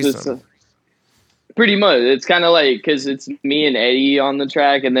 cool. this... Pretty much, it's kind of like because it's me and Eddie on the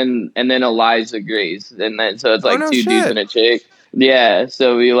track, and then Eliza Grace, and then so it's like no two shit. dudes and a chick. Yeah,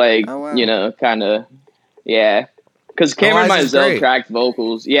 so we like kind of because Cameron Eliza's Mizell great. tracked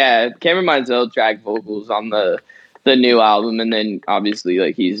vocals. Yeah, Cameron Mizell tracked vocals on the new album, and then obviously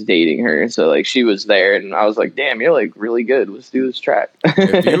like he's dating her, so like she was there, and I was like, damn, you're like really good. Let's do this track.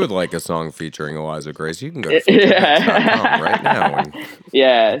 If you would like a song featuring Eliza Grace, you can go to featureheads.com right now. And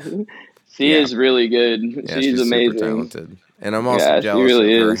yeah. She is really good. yeah, she's amazing. super talented. And I'm also jealous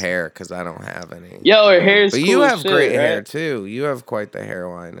really of her is. hair because I don't have any. Yo, her hair's But cool you as have shit, great hair right? too. You have quite the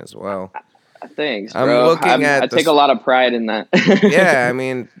hairline as well. Thanks, I'm bro. looking at I take a lot of pride in that. Yeah, I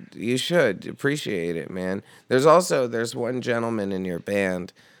mean, you should appreciate it, man. There's one gentleman in your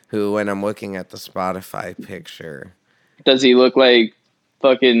band who, when I'm looking at the Spotify picture, Does he look like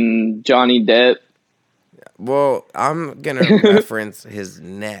fucking Johnny Depp? well, I'm gonna reference his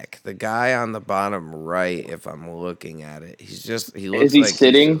neck. The guy on the bottom right, if I'm looking at it, he looks Is he like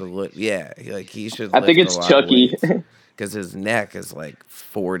sitting? He should. I think it's Chucky. Because his neck is like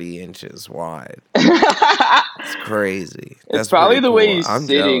 40 inches wide. It's crazy. It's probably the way he's I'm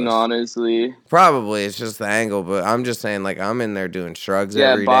sitting, jealous. honestly. Probably it's just the angle, but I'm just saying, like, I'm in there doing shrugs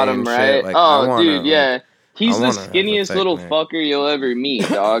every day bottom and right. shit. Like, I wanna, dude, yeah. He's I the wanna have a skinniest thick little neck. fucker you'll ever meet,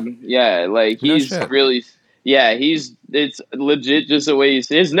 dog. Yeah, like No he's shit. really. Yeah, it's legit just the way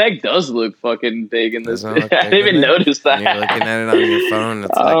his neck does look fucking big in this. Doesn't it look I big didn't even in there? notice that. You're looking at it on your phone.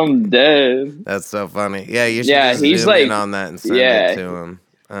 It's like, I'm dead. that's so funny. Yeah, you should Yeah, just he's zoom in like- on that and send yeah. it to him.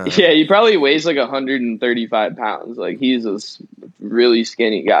 Yeah, he probably weighs like 135 pounds. Like he's a really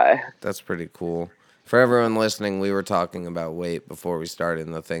skinny guy. That's pretty cool. For everyone listening, we were talking about weight before we started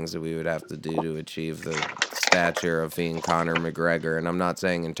and the things that we would have to do to achieve the stature of being Conor McGregor. And I'm not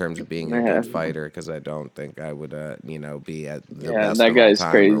saying in terms of being a good fighter, because I don't think I would, be at the best that of guy's all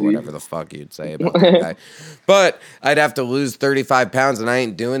time crazy. or whatever the fuck you'd say about that guy. But I'd have to lose 35 pounds, and I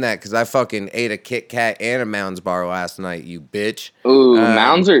ain't doing that because I fucking ate a Kit Kat and a Mounds bar last night, you bitch. Ooh,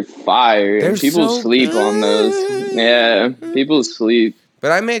 mounds are fire. they're People so sleep on those. good. Yeah, people sleep.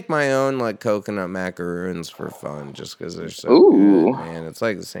 But I make my own, like, coconut macaroons for fun just because they're so Ooh. good, man. It's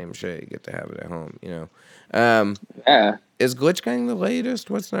like the same shit. You get to have it at home, you know. Yeah. Is Glitch Gang the latest?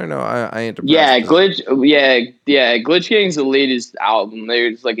 What's there? No, I ain't depressed. Yeah, Glitch Gang's the latest album.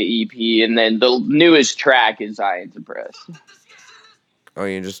 There's like an EP, and then the newest track is I Ain't Depressed. Oh,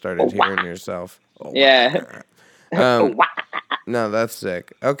 you just started hearing yourself. Oh, Yeah. No, that's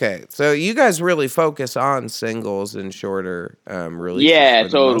sick. Okay, so you guys really focus on singles and shorter releases. Yeah, for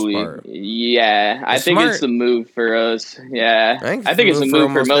the most totally. part. Yeah, I It's think smart. it's the move for us. Yeah, I think it's a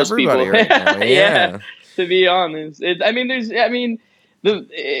move for almost most people. everybody right now. Yeah. To be honest,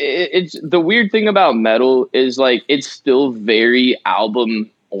 the weird thing about metal is like it's still very album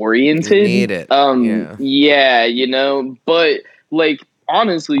oriented. You need it. Yeah, you know, but like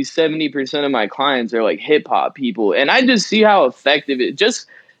honestly, 70% of my clients are like hip hop people, and I just see how effective it just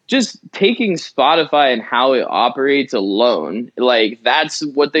taking Spotify and how it operates alone. Like that's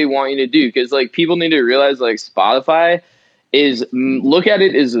what they want you to do, because like people need to realize like Spotify is look at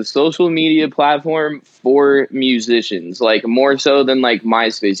it as a social media platform for musicians, like more so than like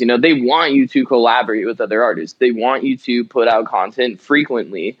MySpace. You know, they want you to collaborate with other artists. They want you to put out content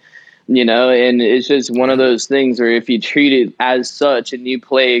frequently, you know, and it's just one of those things where if you treat it as such and you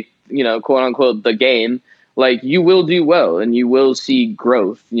play, you know, quote unquote, the game, like you will do well and you will see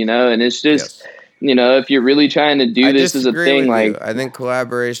growth, you know, and it's just, you know, if you're really trying to do this as a thing, like, I think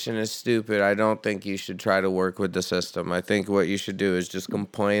collaboration is stupid. I don't think you should try to work with the system. I think what you should do is just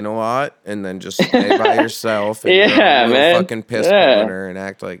complain a lot and then just stay by yourself and man. fucking piss corner and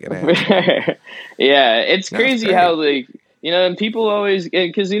act like an ass. Yeah, it's That's crazy great. how like, you know, and people always,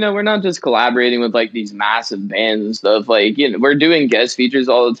 because, you know, we're not just collaborating with like these massive bands and stuff. Like, you know, we're doing guest features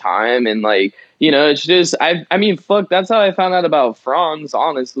all the time. And like, you know, it's just, I mean, fuck, that's how I found out about Franz,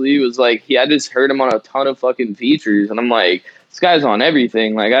 honestly. Was like, I just heard him on a ton of fucking features. And I'm like, this guy's on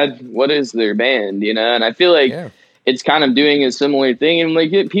everything. Like, what is their band, you know? And I feel like it's kind of doing a similar thing. And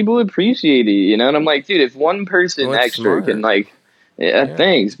like, people appreciate it, you know? And I'm like, dude, if one person extra can like,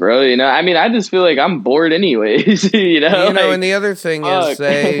 thanks, bro. You know, I mean, I just feel like I'm bored anyways. You know, and the other thing is,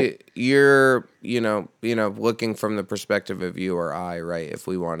 say you're, you know, looking from the perspective of you or I, right? If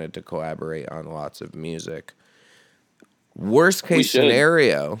we wanted to collaborate on lots of music, worst case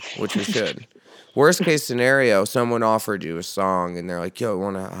scenario, which we should. Worst case scenario, someone offered you a song and they're like, "Yo,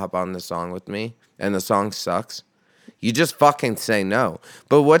 want to hop on this song with me?" And the song sucks. You just fucking say no.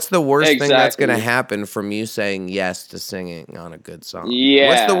 But what's the worst thing that's Exactly. going to happen from you saying yes to singing on a good song? Yeah,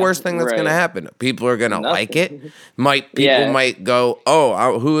 What's the worst thing that's going to right. happen? People are going to like it. Nothing. People Yeah. might go,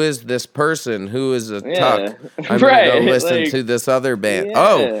 oh, who is this person? Who is a Yeah. tuck? I'm Right, going to go listen like, to this other band. yeah.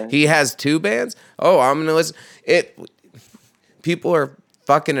 Oh, he has 2 bands? Oh, I'm going to listen. People are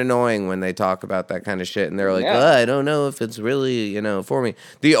fucking annoying when they talk about that kind of shit, and they're like, Yeah. I don't know if it's really, for me.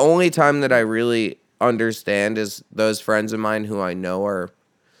 The only time that I really understand is those friends of mine who I know are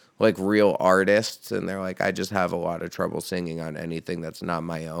like real artists, and they're like, I just have a lot of trouble singing on anything that's not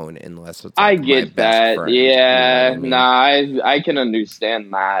my own unless it's like I my get best that. friend. You know Yeah, what I mean? nah, I can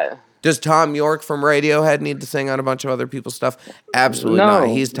understand that. Does Tom York from Radiohead need to sing on a bunch of other people's stuff? Absolutely not.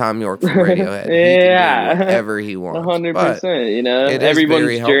 No. He's Tom York from Radiohead. He can Yeah. do whatever he wants. 100%. You know, it is very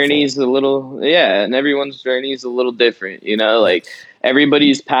everyone's helpful. journey's a little, and everyone's journey is a little different. You know, like Yes.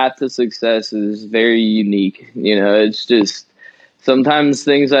 everybody's path to success is very unique. You know, it's just sometimes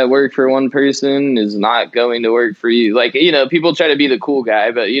things that work for one person is not going to work for you. Like, you know, people try to be the cool guy,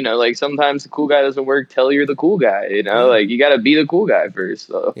 but you know, like sometimes the cool guy doesn't work till you're the cool guy, you know, like you got to be the cool guy first.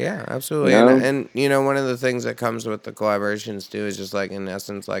 So, Yeah, absolutely. You know? And you know, one of the things that comes with the collaborations too is just like, in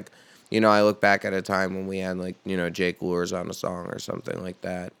essence, like, you know, I look back at a time when we had like, you know, Jake Lures on a song or something like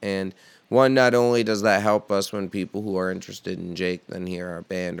that. And one, not only does that help us when people who are interested in Jake then hear our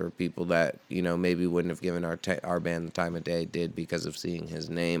band, or people that, you know, maybe wouldn't have given our band the time of day did because of seeing his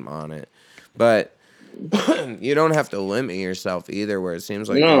name on it. But you don't have to limit yourself either, where it seems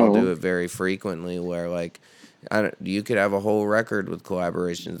like y'all No. do it very frequently, where like, you could have a whole record with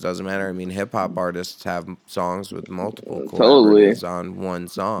collaborations. Doesn't matter. I mean, hip hop artists have songs with multiple Totally. collaborators on one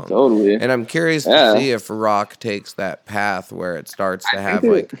song. Totally. And I'm curious to see if rock takes that path where it starts to have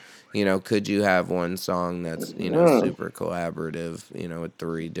like, you know, could you have one song that's, you know, super collaborative, you know, with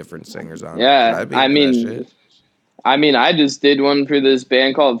 3 different singers on it? Yeah, I'd be I into that mean, shit. I just did one for this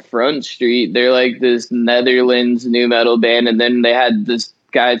band called Front Street. They're like this Netherlands new metal band, and then they had this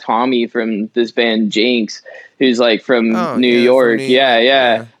guy Tommy from this band Jinx, who's like from Oh, New yeah, from York. New Yeah, York,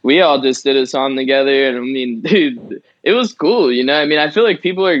 yeah, yeah. We all just did a song together, and I mean, dude, it was cool. You know, I mean, I feel like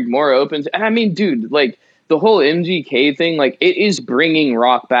people are more open to, and I mean, dude, like the whole MGK thing, like it is bringing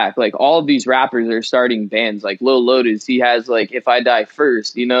rock back. Like all of these rappers are starting bands. Like Lil Lotus, he has like If I Die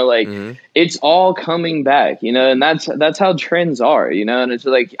First. You know, like it's all coming back. You know, and that's how trends are. You know, and it's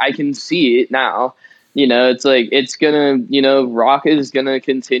like I can see it now. You know, it's like it's gonna. You know, rock is gonna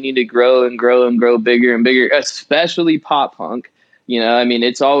continue to grow and grow and grow bigger and bigger, especially pop punk. You know, I mean,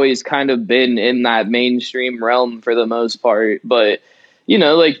 it's always kind of been in that mainstream realm for the most part, but you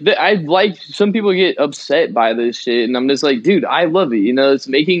know, like I like some people get upset by this shit, and I'm just like, dude, I love it. You know, it's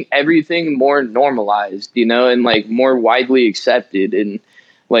making everything more normalized, you know, and like more widely accepted, and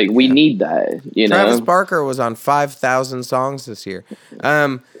like we need that. You Travis know, Barker was on 5,000 songs this year.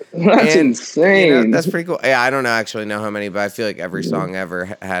 that's and, insane. You know, that's pretty cool. Yeah, I don't actually know how many, but I feel like every song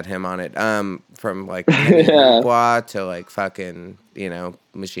ever had him on it. From like Kenny Dubois to like fucking, you know,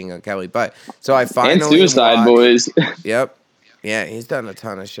 Machine Gun Kelly. But so I finally and Suicide Boys. Yep. Yeah, he's done a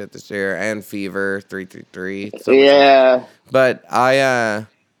ton of shit this year, and Fever 333. Yeah. But I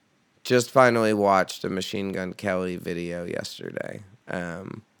just finally watched a Machine Gun Kelly video yesterday,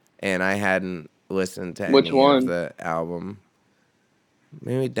 and I hadn't listened to Which any one? of the album.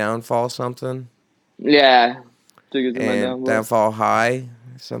 Maybe Downfall something. Yeah. Took it to my And downfall. Downfall High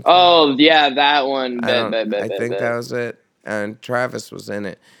something. Oh yeah, that one. I think that was it. And Travis was in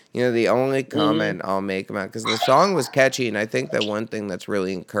it. You know, the only comment I'll make about, because the song was catchy, and I think that one thing that's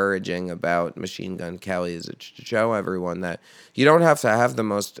really encouraging about Machine Gun Kelly is to show everyone that you don't have to have the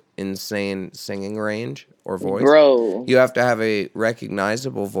most insane singing range or voice. Bro. You have to have a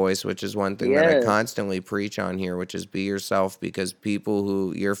recognizable voice, which is one thing that I Yes. constantly preach on here, which is be yourself, because people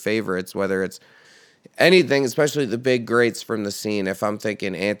who, your favorites, whether it's anything, especially the big greats from the scene. If I'm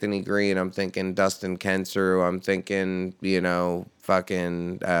thinking Anthony Green, I'm thinking Dustin Kensrue, I'm thinking, you know,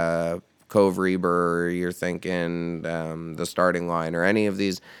 fucking Cove Reaper, or you're thinking The Starting Line, or any of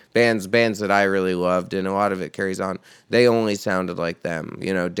these bands that I really loved, and a lot of it carries on. They only sounded like them.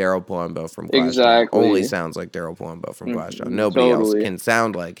 You know, Daryl Palumbo from Glassjaw Exactly. only sounds like Daryl Palumbo from Glassjaw. Nobody else Totally. can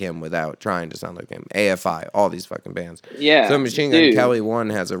sound like him without trying to sound like him. AFI, all these fucking bands. Yeah. So Machine Gun dude. Kelly, one,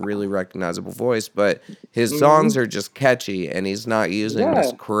 has a really recognizable voice, but his songs are just catchy, and he's not using this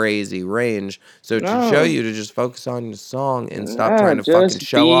Yeah. crazy range. So to No. show you to just focus on your song and stop Yeah, trying to fucking just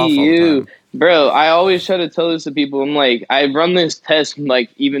show be off all the you. time. Bro, I always try to tell this to people. I'm like, I run this test, like,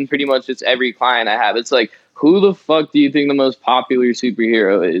 even pretty much just every client I have. It's like, who the fuck do you think the most popular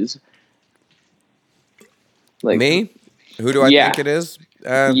superhero is? Like Me? Who do I Yeah. think it is?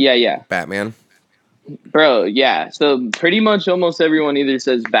 Yeah. Batman. Bro, yeah. So pretty much almost everyone either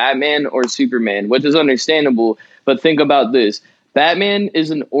says Batman or Superman, which is understandable. But think about this. Batman is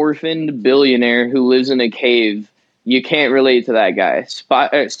an orphaned billionaire who lives in a cave. You can't relate to that guy.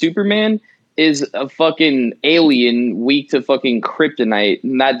 Superman is a fucking alien weak to fucking kryptonite,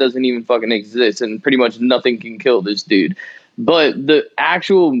 and that doesn't even fucking exist, and pretty much nothing can kill this dude. But the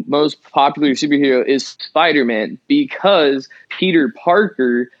actual most popular superhero is Spider-Man because Peter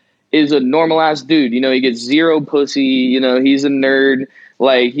Parker is a normal ass dude. You know, he gets zero pussy. You know, he's a nerd.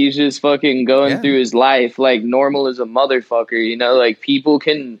 Like, he's just fucking going through his life like normal as a motherfucker. You know, like people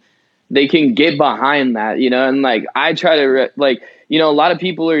can get behind that. You know, and like I try to like, you know, a lot of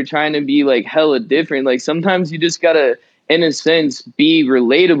people are trying to be like hella different. Like sometimes you just gotta, in a sense, be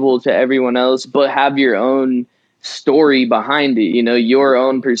relatable to everyone else, but have your own story behind it, you know, your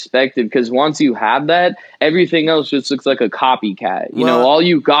own perspective, because once you have that, everything else just looks like a copycat. You know, all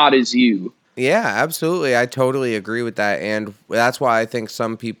you got is you. Yeah, absolutely. I totally agree with that, and that's why I think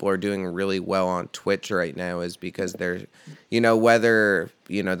some people are doing really well on Twitch right now, is because they're, you know, whether,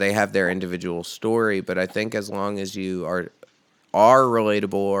 you know, they have their individual story, but I think as long as you are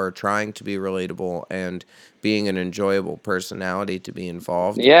relatable or trying to be relatable and being an enjoyable personality to be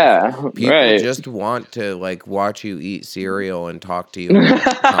involved. Yeah, people just want to like watch you eat cereal and talk to you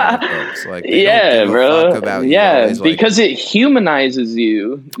about comic books. Like, they don't give a fuck about you. Always, because it humanizes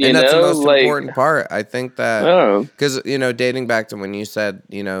you. And that's the most important part. I think that because, you know, dating back to when you said,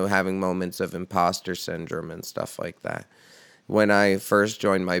 you know, having moments of imposter syndrome and stuff like that. When I first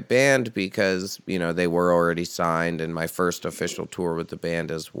joined my band, because, you know, they were already signed, and my first official tour with the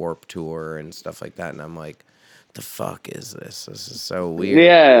band is Warped Tour and stuff like that, and I'm like, the fuck is this? This is so weird.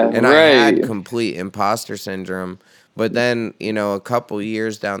 Yeah, and I had complete imposter syndrome. But then, you know, a couple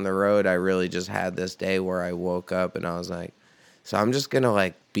years down the road, I really just had this day where I woke up and I was like, so I'm just going to,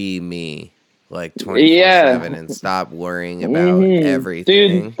 like, be me, like, 24/7 and stop worrying about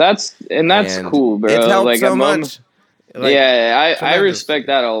everything. Dude, that's cool, bro. It helped like, so much. Like, I respect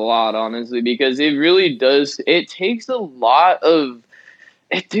that a lot, honestly, because it really does. It takes a lot of,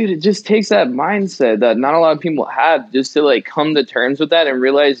 dude, it just takes that mindset that not a lot of people have, just to like come to terms with that and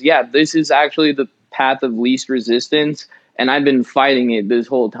realize, yeah, this is actually the path of least resistance, and I've been fighting it this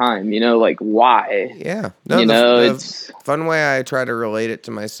whole time. You know, like, why? Yeah, no, you know, it's fun way I try to relate it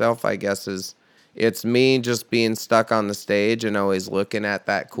to myself, I guess, is it's me just being stuck on the stage and always looking at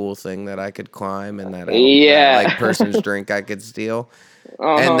that cool thing that I could climb and that like person's drink I could steal.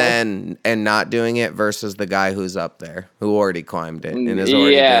 And not doing it versus the guy who's up there who already climbed it and is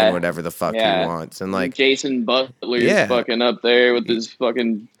already doing whatever the fuck he wants. And like Jason Butler's fucking up there with his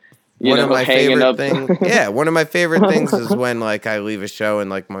fucking one of my favorite things is when like I leave a show and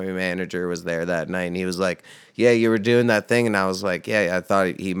like my manager was there that night and he was like, yeah, you were doing that thing, and I was like, yeah, I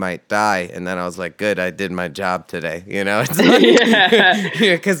thought he might die, and then I was like, good, I did my job today, you know? It's like,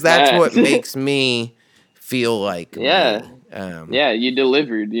 because that's what makes me feel like me. You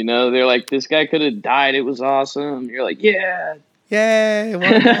delivered, you know? They're like, this guy could have died, it was awesome. You're like, yeah. Yay, why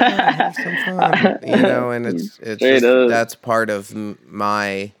not? Have some fun. You know, and it's just, that's part of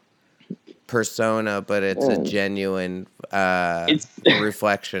my persona, but it's a genuine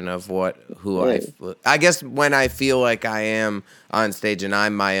reflection of I guess when I feel like I am on stage and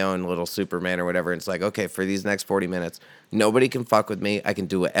I'm my own little Superman or whatever, it's like, okay, for these next 40 minutes, nobody can fuck with me. I can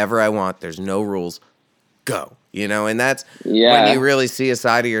do whatever I want. There's no rules. Go. You know, and that's when you really see a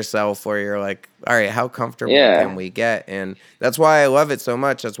side of yourself where you're like, all right, how comfortable can we get? And that's why I love it so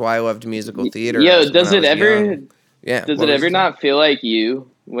much. That's why I loved musical theater. Does it ever not feel like you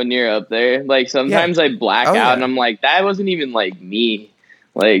when you're up there? Like, sometimes I black out and I'm like, that wasn't even like me.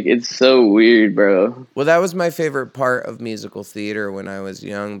 Like, it's so weird, bro. Well, that was my favorite part of musical theater when I was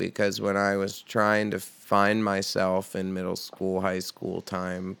young, because when I was trying to find myself in middle school, high school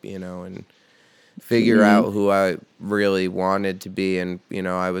time, you know, and figure out who I really wanted to be, and, you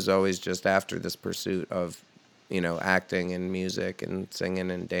know, I was always just after this pursuit of, you know, acting and music and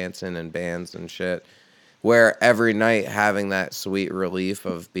singing and dancing and bands and shit, where every night having that sweet relief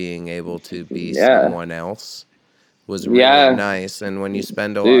of being able to be someone else was really nice. And when you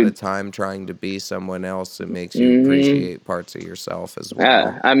spend a lot of time trying to be someone else, it makes you appreciate parts of yourself as well.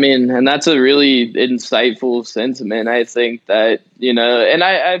 Yeah, I mean, and that's a really insightful sentiment. I think that, you know, and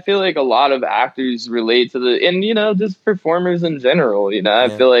I feel like a lot of actors relate to and, you know, just performers in general, you know, I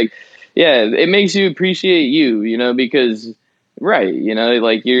feel like, it makes you appreciate you, you know, because, you know,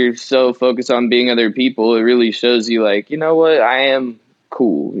 like, you're so focused on being other people, it really shows you, like, you know what, I am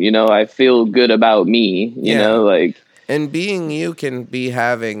cool, you know, I feel good about me, you know, like. And being you can be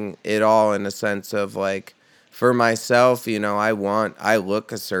having it all in a sense of, like, for myself, you know, I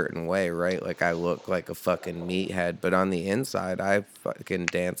look a certain way, right? Like I look like a fucking meathead, but on the inside, I fucking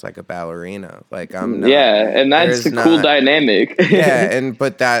dance like a ballerina. Like I'm not. Yeah, and that's the cool dynamic. Yeah,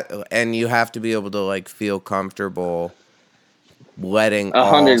 and you have to be able to like feel comfortable letting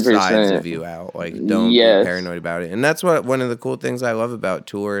all 100%. sides of you out. Like, don't be paranoid about it. And that's what one of the cool things I love about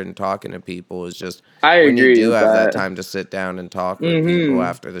tour and talking to people is just when you do have that time to sit down and talk with people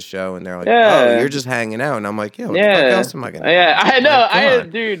after the show, and they're like, "Oh, you're just hanging out," and I'm like, "Yeah, what the fuck else am I gonna?" Yeah, do? I know.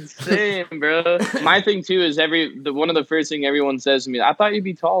 Like, dude, same, bro. My thing too is one of the first thing everyone says to me, "I thought you'd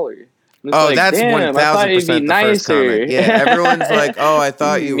be taller." Oh, like, that's 1,000% the first comment. Yeah, everyone's like, "Oh, I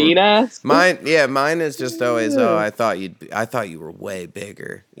thought you mean were." Ass. Mine is just always, "Oh, I thought you were way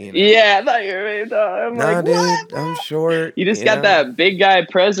bigger." You know? Yeah, I thought you were way taller. I'm like, dude, what? I'm short. You just got that big guy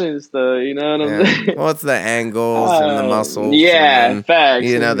presence, though. You know what I'm saying? Well, it's the angles and the muscles. Yeah, facts.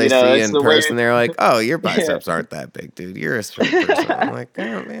 You know, they see you in person, they're like, "Oh, your biceps aren't that big, dude. You're a short person." I'm like,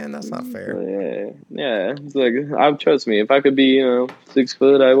 "Oh man, that's not fair." Yeah. It's like, trust me, if I could be, 6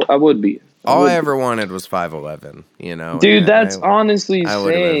 foot, I would be. All I ever wanted was 5'11", you know. Dude, that's honestly I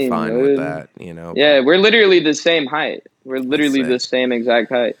would have been fine with that, you know. Yeah, we're literally the same height. We're literally the same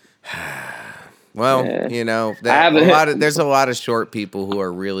exact height. Well, you know, there's a lot of short people who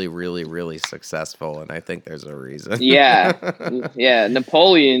are really, really, really successful, and I think there's a reason. Yeah,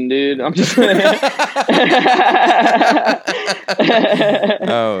 Napoleon, dude. I'm just.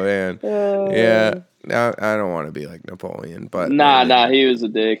 Oh man, yeah. No, I don't want to be like Napoleon, but nah, he was a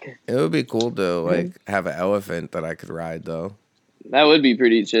dick. It would be cool to like have an elephant that I could ride, though. That would be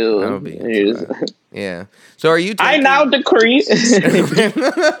pretty chill. That would be yeah. So are you? I now decree.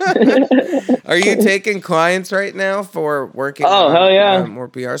 Are you taking clients right now for working? Hell yeah! More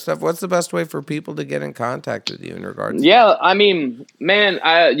PR stuff. What's the best way for people to get in contact with you in regards? Yeah, I mean, man,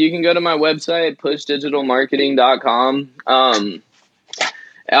 you can go to my website pushdigitalmarketing.com.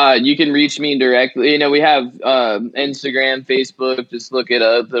 You can reach me directly. You know, we have Instagram, Facebook. Just look it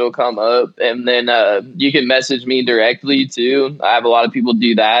up; it'll come up. And then you can message me directly too. I have a lot of people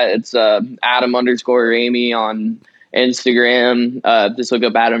do that. It's Adam_Ramey on Instagram. Just look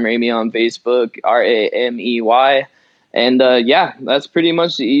up Adam Ramey on Facebook. RAMEY. And that's pretty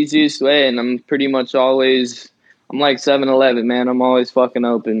much the easiest way. And I'm pretty much always. I'm like 7-Eleven, man. I'm always fucking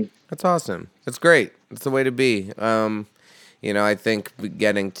open. That's awesome. That's great. That's the way to be. You know, I think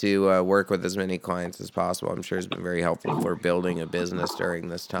getting to work with as many clients as possible, I'm sure has been very helpful for building a business during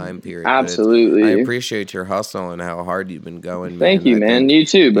this time period. Absolutely. I appreciate your hustle and how hard you've been going. Thank you, man. You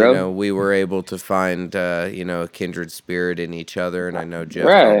too, bro. You know, we were able to find, a kindred spirit in each other. And I know Jeff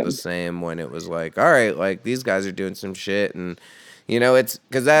felt the same when it was like, all right, like these guys are doing some shit. And, you know, it's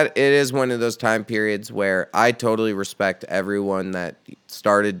because it is one of those time periods where I totally respect everyone that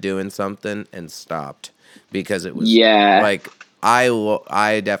started doing something and stopped. Because it was like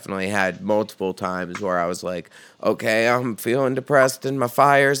I definitely had multiple times where I was like, okay, I'm feeling depressed and my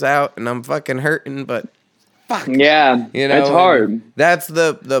fire's out and I'm fucking hurting, but fuck. Yeah, you know, it's hard. That's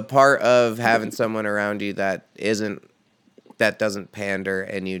the part of having someone around you that doesn't pander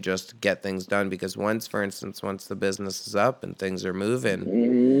and you just get things done. Because once the business is up and things are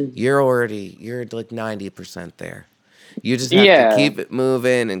moving, you're like 90% there. You just have to keep it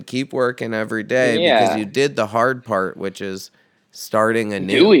moving and keep working every day because you did the hard part, which is starting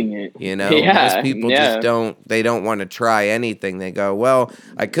anew. Doing it. You know, most people just don't want to try anything. They go, well,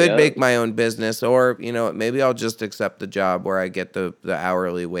 I could make my own business, or, you know, maybe I'll just accept the job where I get the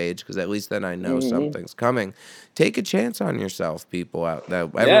hourly wage because at least then I know something's coming. Take a chance on yourself, people out there.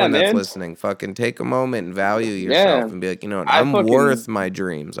 Everyone that's listening, fucking take a moment and value yourself and be like, you know, I'm worth my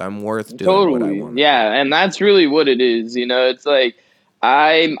dreams. I'm worth doing what I want. Yeah, and that's really what it is. You know, it's like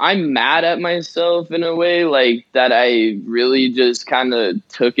I'm mad at myself in a way, like that I really just kind of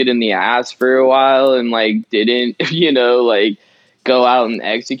took it in the ass for a while and like didn't, you know, like go out and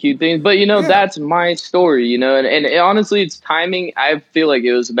execute things. But, you know, that's my story, you know, and honestly, it's timing. I feel like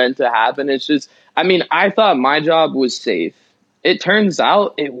it was meant to happen. It's just, I mean, I thought my job was safe. It turns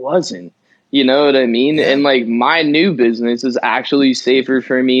out it wasn't. You know what I mean? Yeah. And like my new business is actually safer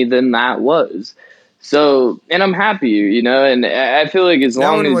for me than that was. So, and I'm happy, you know, and I feel like as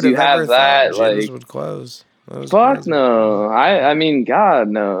long as you have that, like, would close. Fuck crazy. No. I mean, God,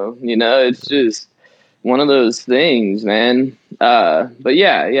 no. You know, it's just one of those things, man. But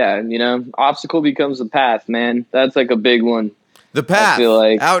yeah, you know, obstacle becomes the path, man. That's like a big one. The Path, I feel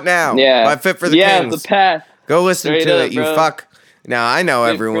like. Out now. Yeah. By Fit for the Kings. Yeah, The Path. Go listen Straight to up, it, you bro. fuck. Now, I know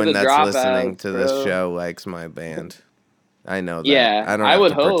Fit everyone that's listening to this bro. show likes my band. I know that. Yeah, I don't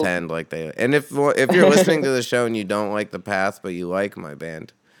have to pretend like they... And if you're listening to the show and you don't like The Path, but you like my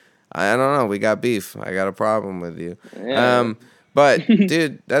band, I don't know. We got beef. I got a problem with you. Yeah. But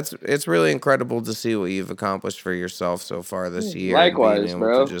dude, it's really incredible to see what you've accomplished for yourself so far this year. Likewise, and being able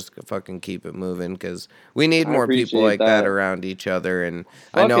bro. to just fucking keep it moving, because we need I more people appreciate like that that. around each other. And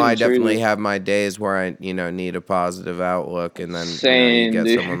I know Fucking I definitely truly. have my days where I need a positive outlook, and then you Same, get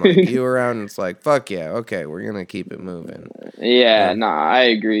dude. someone like you around, and it's like, fuck yeah, okay, we're gonna keep it moving. Yeah, nah, I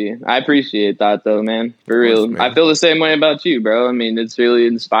agree. I appreciate that though, man. For Of course, real. man. I feel the same way about you, bro. I mean, it's really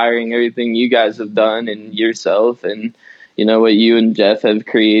inspiring everything you guys have done and yourself and what you and Jeff have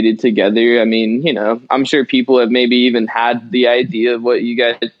created together. I mean, I'm sure people have maybe even had the idea of what you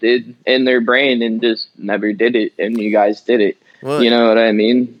guys did in their brain and just never did it, and you guys did it. Well, You know what I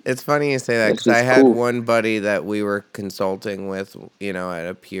mean? It's funny you say that, It's because I just had cool. one buddy that we were consulting with, at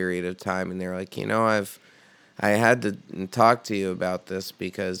a period of time, and they were like, I had to talk to you about this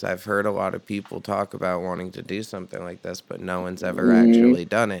because I've heard a lot of people talk about wanting to do something like this, but no one's ever actually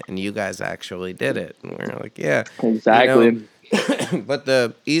done it, and you guys actually did it. And we were like, yeah. Exactly. But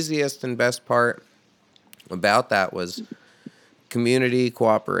the easiest and best part about that was community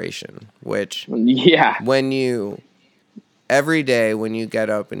cooperation, which Yeah. every day when you get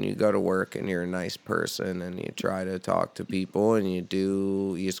up and you go to work and you're a nice person and you try to talk to people and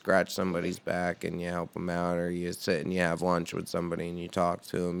you scratch somebody's back and you help them out, or you sit and you have lunch with somebody and you talk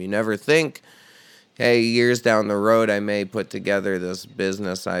to them, you never think, hey, years down the road I may put together this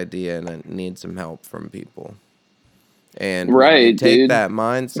business idea and I need some help from people. And Right, you take dude. that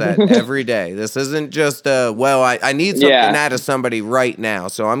mindset every day. This isn't just I need something out of somebody right now,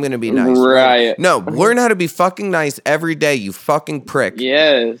 so I'm going to be nice. Right. No, learn how to be fucking nice every day, you fucking prick.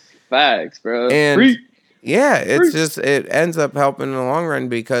 Yes. Facts, bro. And yeah, it ends up helping in the long run,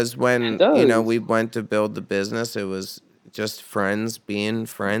 because when, we went to build the business, it was just friends being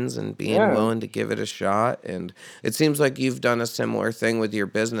friends and being willing to give it a shot. And it seems like you've done a similar thing with your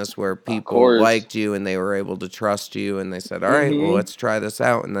business, where people liked you and they were able to trust you, and they said, all right, well, let's try this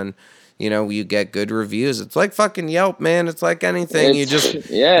out. And then, you get good reviews. It's like fucking Yelp, man. It's like anything. You just, dude.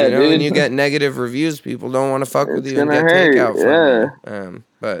 when you get negative reviews, people don't want to fuck with you and get takeout from you.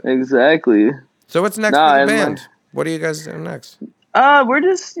 But exactly. So what's next for the band? What are you guys doing next? We're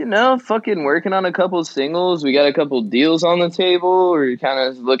just, fucking working on a couple singles. We got a couple deals on the table. We're kind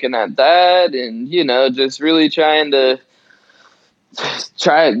of looking at that and, just really trying to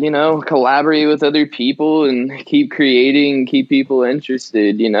collaborate with other people and keep creating, keep people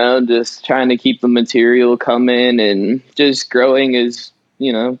interested, just trying to keep the material coming and just growing as,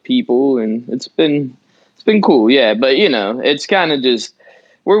 people. And it's been cool. Yeah. But, it's kind of just,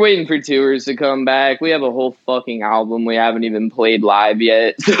 we're waiting for tours to come back. We have a whole fucking album we haven't even played live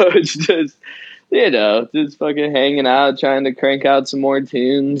yet. So it's just, just fucking hanging out, trying to crank out some more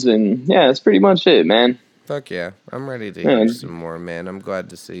tunes. And yeah, that's pretty much it, man. Fuck yeah. I'm ready to hear some more, man. I'm glad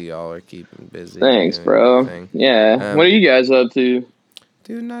to see y'all are keeping busy. Thanks, bro. Yeah. What are you guys up to?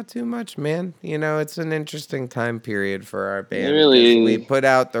 Dude, not too much, man. It's an interesting time period for our band. It really is. We put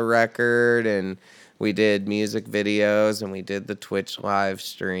out the record and we did music videos and we did the Twitch live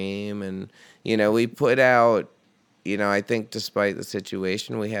stream, and we put out, I think despite the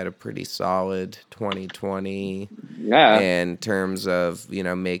situation, we had a pretty solid 2020. Yeah. In terms of,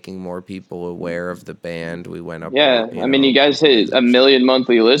 making more people aware of the band, we went up. Yeah, you guys hit 1 million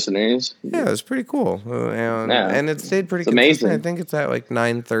monthly listeners. Yeah, it was pretty cool. And it stayed pretty consistent. Amazing. I think it's at like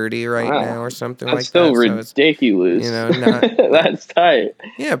 930 right now or something like that. That's still ridiculous. That's tight.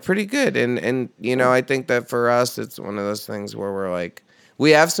 Yeah, pretty good. And I think that for us, it's one of those things where we're like,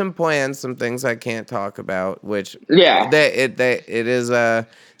 we have some plans, some things I can't talk about, which it is a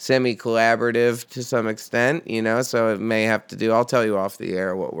semi-collaborative to some extent, so it may have to do. I'll tell you off the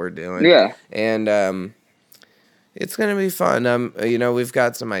air what we're doing. Yeah, and it's gonna be fun. We've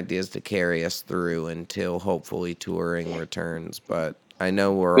got some ideas to carry us through until hopefully touring returns, but I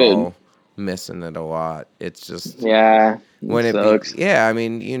know we're all missing it a lot. It's just when it sucks.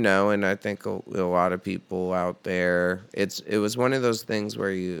 And I think a lot of people out there, it was one of those things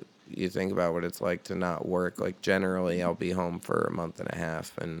where you think about what it's like to not work. Like generally I'll be home for a month and a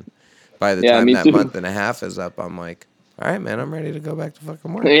half, and by the time that month and a half is up, I'm like, all right, man, I'm ready to go back to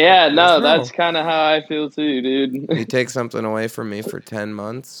fucking work. Yeah, no, that's kind of how I feel too, dude. You take something away from me for 10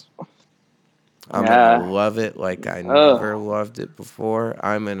 months, I'm gonna love it like I never loved it before.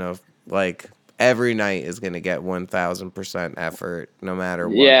 I'm gonna every night is gonna get 1,000% effort, no matter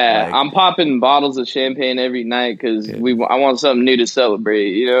what. Yeah, I'm popping bottles of champagne every night because I want something new to celebrate.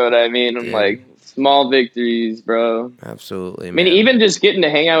 You know what I mean? I'm like, Small victories, bro. Absolutely, I mean, man. even just getting to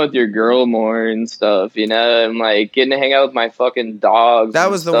hang out with your girl more and stuff, you know, and like getting to hang out with my fucking dogs. That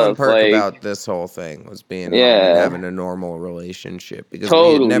and was the one stuff, perk like, about this whole thing, was being home Yeah. and having a normal relationship, because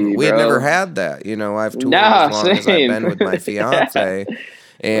Totally, we had bro. never had that. You know, I've toured Nah, as long as I've same. been with my fiance,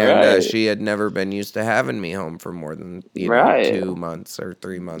 and Right. she had never been used to having me home for more than Right. 2 months or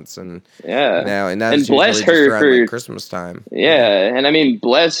 3 months, and Yeah. now and that's And usually bless just her around for- like Christmas time. Yeah, and I mean,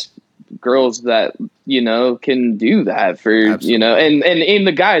 bless girls that, you know, can do that for, you know, Absolutely. and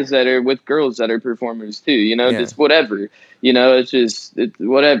the guys that are with girls that are performers too, you know, Yeah. just whatever, you know, it's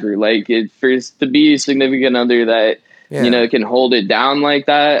whatever, like to be a significant other that, Yeah. you know, can hold it down like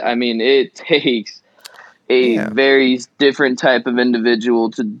that. I mean, it takes a Yeah. very different type of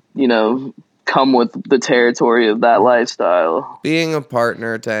individual to, you know, come with the territory of that lifestyle. Being a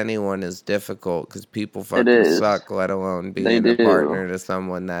partner to anyone is difficult because people fucking is. suck, let alone They being a do. partner to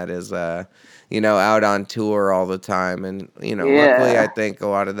someone that is, you know, out on tour all the time. And, you know, Yeah. luckily I think a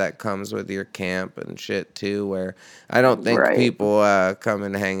lot of that comes with your camp and shit too, where I don't think Right. people come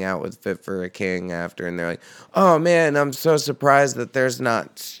and hang out with Fit for a King after and they're like, oh man, I'm so surprised that there's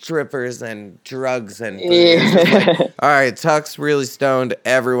not strippers and drugs and food. It's just like, all right, Tuck's really stoned.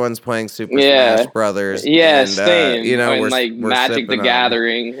 Everyone's playing Super Yeah. Smash Brothers. Yeah, and, same. you know, and we're like we're Magic the sipping on-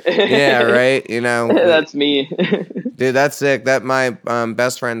 Gathering. Yeah, right. You know, That's me. dude, that's sick. That my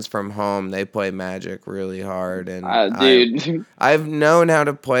best friends from home, they play Magic really hard, and Dude, I've known how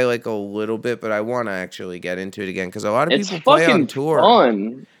to play like a little bit, but I want to actually get into it again because a lot of it's people play fucking on tour.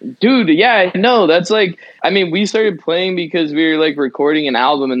 fun, dude. Yeah, I know. That's like, I mean, we started playing because we were like recording an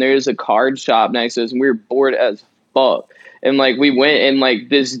album, and there's a card shop next to us, and we were bored as fuck. And like we went and like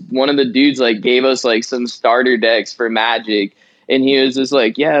this one of the dudes like gave us like some starter decks for Magic. And he was just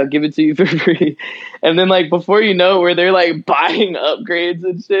like, yeah, I'll give it to you for free. And then, like, before you know it, where they're, like, buying upgrades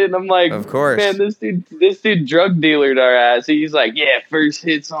and shit. And I'm like, Of course. man, this dude drug dealered our ass. He's like, yeah, first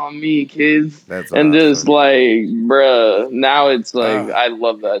hits on me, kids. That's and awesome. just, like, bruh, now it's, like, Oh. I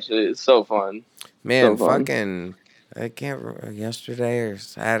love that shit. It's so fun. Man, So fun. fucking, I can't remember, yesterday or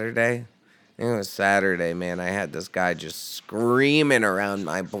Saturday. I think it was Saturday, man. I had this guy just screaming around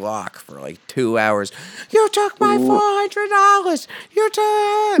my block for like 2 hours. You took my $400. You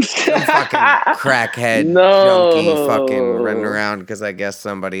took some fucking crackhead No. junkie fucking running around because I guess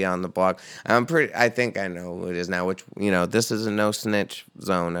somebody on the block. I think I know who it is now. Which, you know, this is a no snitch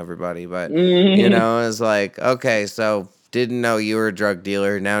zone, everybody. But you know, it's like, okay, so. Didn't know you were a drug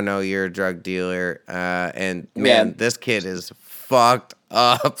dealer. Now know you're a drug dealer. And man, Yeah. this kid is fucked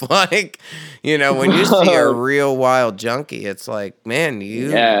up. Like, you know, when you see a real wild junkie, it's like, man,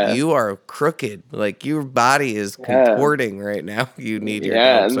 you are crooked. Like your body is contorting right now. You need your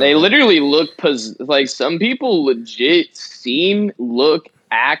Yeah, dope and so they bad. literally look like some people legit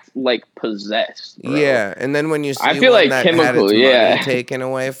act like possessed. Bro. Yeah, and then when you see I feel one like that had chemical, its yeah. money taken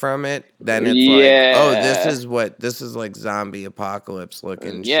away from it, then it's Yeah. like, oh, this is like zombie apocalypse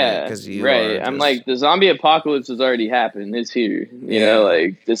looking Yeah, shit. Because you right. are I'm just- like, the zombie apocalypse has already happened. It's here. You Yeah. know,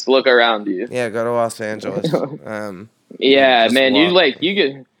 like, just look around you. yeah, go to Los Angeles. Yeah, just man, you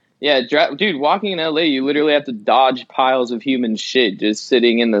walk. dude, walking in LA, you literally have to dodge piles of human shit just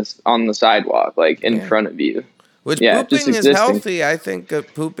sitting on the sidewalk, like in Yeah. front of you. Which Yeah, pooping just is existing. healthy. I think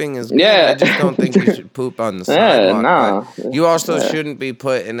pooping is good. Yeah. I just don't think you should poop on the Yeah, sidewalk. no. But you also Yeah. shouldn't be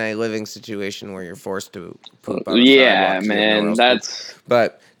put in a living situation where you're forced to poop on the Yeah, sidewalk. 'cause you have nowhere man, else to poop. that's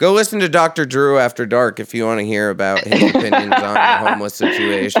But go listen to Dr. Drew After Dark if you want to hear about his opinions on the homeless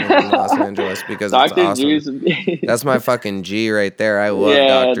situation in Los Angeles because it's Dr. awesome. Drew's. That's my fucking G right there. I love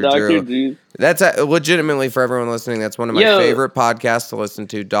yeah, Dr. Drew. Drew. That's legitimately for everyone listening. That's one of my Yo. favorite podcasts to listen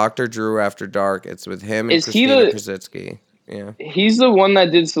to. Dr. Drew After Dark. It's with him and Is he Christina the- Krasitsky. Yeah. He's the one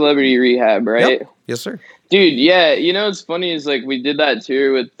that did Celebrity Rehab, right? Yep. Yes, sir. Dude, yeah, you know what's funny is like we did that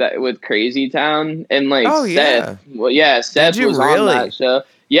tour with Crazy Town and like Oh, Seth. yeah. Well, yeah, Seth you was really? on that show.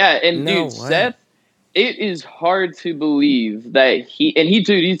 Yeah, and No dude, way. Seth, it is hard to believe that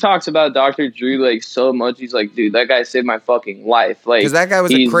he talks about Dr. Drew like so much. He's like, dude, that guy saved my fucking life. Like, Because that guy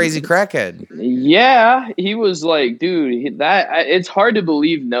was a he's- crazy crackhead. Yeah, he was like, dude, it's hard to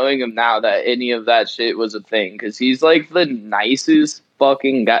believe knowing him now that any of that shit was a thing because he's like the nicest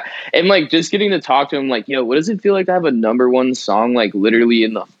fucking guy. And like just getting to talk to him, like, yo, what does it feel like to have a #1 song like literally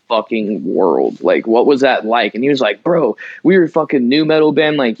in the fucking world? Like, what was that like? And he was like, bro, we were a fucking new metal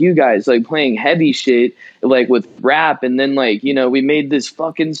band like you guys, like playing heavy shit like with rap, and then like, you know, we made this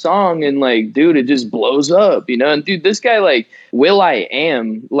fucking song and like, dude, it just blows up, you know? And dude, this guy like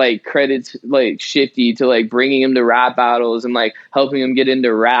will.i.am like credits like Shifty to like bringing him to rap battles and like helping him get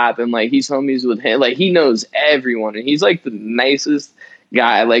into rap, and like he's homies with him, like he knows everyone, and he's like the nicest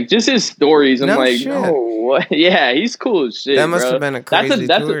guy. Like, just his stories. I'm No like, shit. no, what? Yeah, he's cool as shit. That must bro. have been a crazy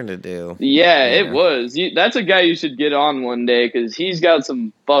tour to do. Yeah, it was. That's a guy you should get on one day because he's got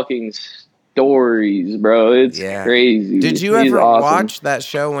some fucking stories, bro. It's crazy. Did you He's ever awesome. watch that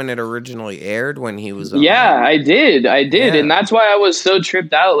show when it originally aired when he was on? Yeah, I did. Yeah. And that's why I was so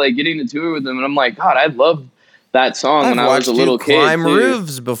tripped out, like, getting to tour with him. And I'm like, God, I love that song when I was a little kid. Climb too.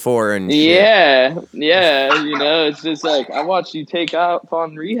 roofs before and shit. Yeah, you know, it's just like I watched you take off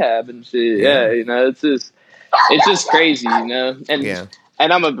on Rehab and shit. Yeah, you know, it's just crazy, you know.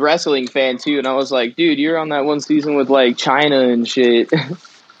 And I'm a wrestling fan too, and I was like, dude, you're on that one season with like China and shit.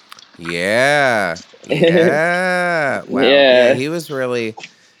 Yeah. Wow. Yeah, he was really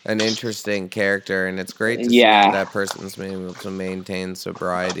an interesting character, and it's great to see that person's been able to maintain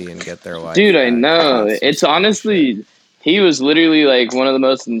sobriety and get their life. Dude, I know. It's honestly, he was literally like one of the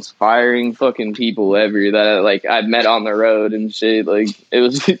most inspiring fucking people ever that like I've met on the road and shit. Like, it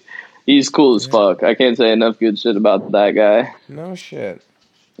was, he's cool as fuck. I can't say enough good shit about that guy. No shit.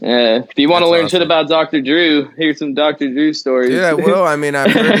 Yeah. If you want to learn shit about Dr. Drew, here's some Dr. Drew stories. Dude, I will. I mean,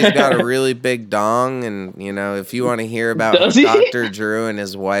 I've heard he's got a really big dong, and, you know, if you want to hear about Dr. Drew and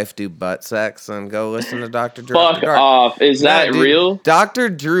his wife do butt sex, then go listen to Dr. Drew. Fuck off. Is that real? Dr.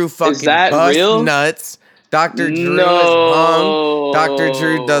 Drew fucking busts nuts. Dr. Drew is hung. Dr.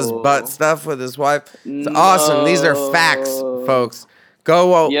 Drew does butt stuff with his wife. It's awesome. These are facts, folks.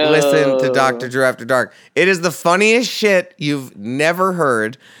 Go listen to Dr. Drew After Dark. It is the funniest shit you've never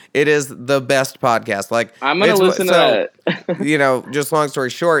heard. It is the best podcast. Like, I'm gonna listen to that. You know, just long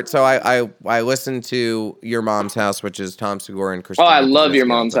story short. So I listened to Your Mom's House, which is Tom Segura and Christina. Oh, I love Your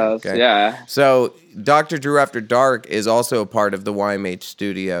Mom's House. Okay? Yeah. So Dr. Drew After Dark is also a part of the YMH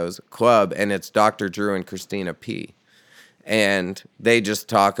Studios Club, and it's Dr. Drew and Christina P. And they just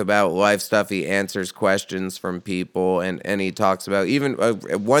talk about life stuff. He answers questions from people, and he talks about even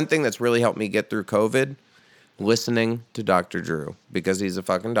one thing that's really helped me get through COVID, listening to Dr. Drew, because he's a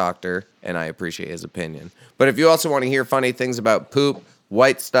fucking doctor, and I appreciate his opinion. But if you also want to hear funny things about poop,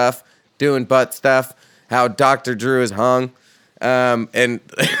 white stuff, doing butt stuff, how Dr. Drew is hung, and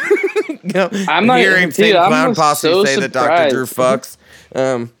you know, I'm not hearing Insane Clown Posse say that Dr. Drew fucks.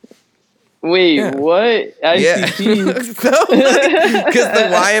 Wait, what? ICP? Because the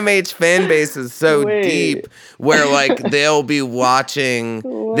YMH fan base is so deep, where like they'll be watching,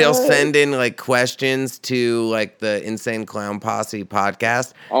 they'll send in like questions to like the Insane Clown Posse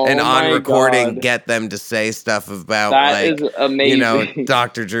podcast, and on recording get them to say stuff about that like, is amazing. You know,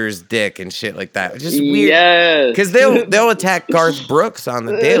 Dr. Drew's dick and shit like that. Just weird. Because they'll attack Garth Brooks on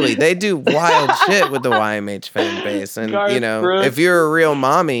the daily. They do wild shit with the YMH fan base, and Garth you know, Brooks. if you're a real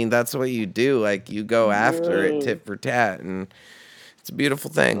mommy, that's what you do. Like, you go after it tit for tat, and it's a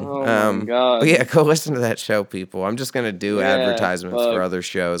beautiful thing. Oh my God. But yeah, go listen to that show, people. I'm just gonna do advertisements for other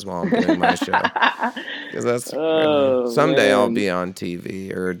shows while I'm doing my show, because that's someday I'll be on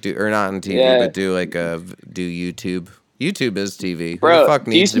TV or not on TV, but do like do YouTube. YouTube is TV. Bro, who the fuck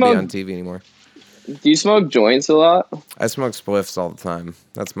needs to be on TV anymore? Do you smoke joints a lot? I smoke spliffs all the time.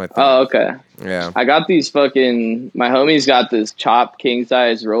 That's my thing. Oh, okay. Yeah. I got these my homie's got this chopped king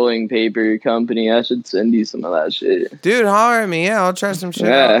size rolling paper company. I should send you some of that shit. Dude, holler at me. Yeah, I'll try some shit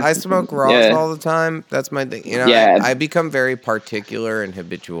out. I smoke raws all the time. That's my thing. You know, I become very particular and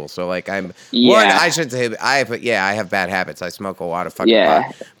habitual. So like I should say I have bad habits. I smoke a lot of fucking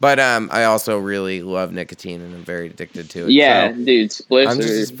pot. But I also really love nicotine and I'm very addicted to it. Yeah, so dude, spliffs I'm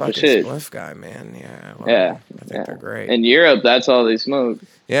just are a fucking shit. spliff guy, man. Yeah. I think they're great. In Europe, that's all they smoke.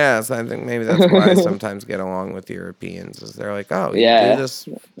 Yeah, so I think maybe that's why I sometimes get along with Europeans. Is they're like, oh, you do this?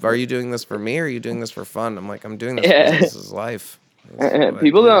 Are you doing this for me, or are you doing this for fun? I'm like, I'm doing this because this is life.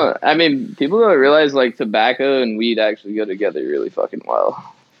 People don't realize like tobacco and weed actually go together really fucking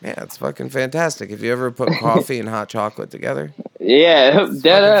well. Yeah, it's fucking fantastic. If you ever put coffee and hot chocolate together, it's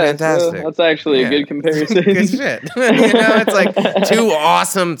dead ass. Fantastic. That's actually a good comparison. Good shit. You know, it's like two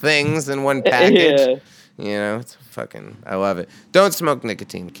awesome things in one package. Yeah. You know, it's fucking. I love it. Don't smoke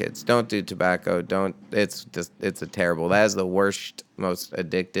nicotine, kids. Don't do tobacco. Don't. It's a terrible. That is the worst, most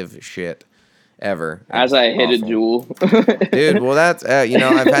addictive shit ever. As I hit a jewel. Dude, well, that's, you know,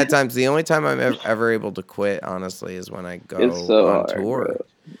 I've had times. The only time I'm ever able to quit, honestly, is when I go on tour.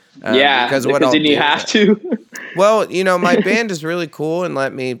 Because then you have to. Well, you know, my band is really cool and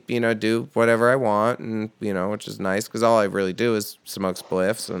let me, you know, do whatever I want, and you know, which is nice because all I really do is smoke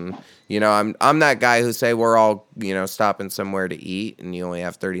spliffs, and you know, I'm that guy who say we're all, you know, stopping somewhere to eat and you only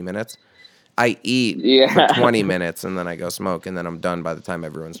have 30 minutes. I eat Yeah. for 20 minutes and then I go smoke and then I'm done by the time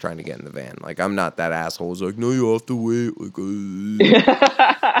everyone's trying to get in the van. Like, I'm not that asshole who's like, no, you have to wait. Like,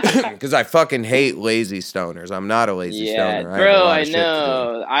 because I fucking hate lazy stoners. I'm not a lazy stoner. Bro, I I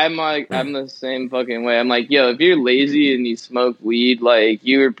know. I'm the same fucking way. I'm like, yo, if you're lazy and you smoke weed, like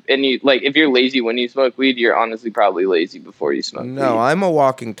if you're lazy when you smoke weed, you're honestly probably lazy before you smoke weed. No, I'm a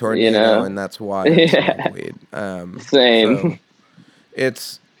walking tornado, and that's why I smoke weed. Same. So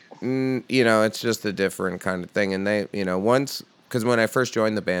it's, it's just a different kind of thing. And they, once, because when I first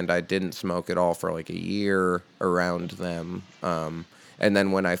joined the band, I didn't smoke at all for like a year around them. And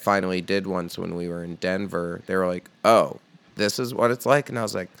then when I finally did once when we were in Denver, they were like, oh, this is what it's like? And I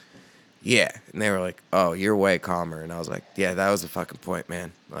was like, yeah. And they were like, oh, you're way calmer. And I was like, yeah, that was the fucking point,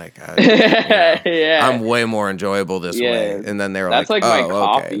 man. Like, I'm way more enjoyable this way. And then they were that's like, my oh,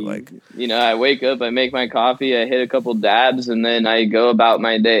 coffee. okay. Like, I wake up, I make my coffee, I hit a couple dabs, and then I go about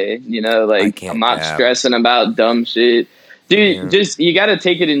my day. I'm not stressing about dumb shit. Dude, just, you got to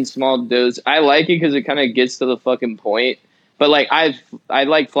take it in small doses. I like it because it kind of gets to the fucking point. But, like, I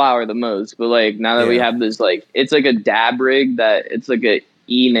like flower the most. But, like, now that we have this, like, it's like a dab rig that it's like a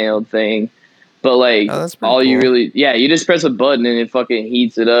e-nailed thing. But, like, you really, you just press a button and it fucking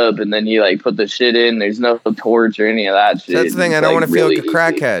heats it up. And then you, like, put the shit in. There's no torch or any of that shit. That's the thing. I don't want to feel like a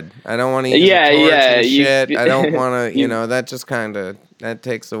crackhead. I don't want to use a torch and shit. I don't want to, that just kind of, that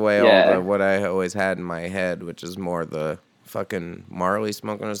takes away all the, what I always had in my head, which is more the fucking Marley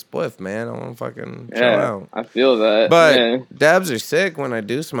smoking a spliff, man. I want to fucking chill out. I feel that. But dabs are sick when I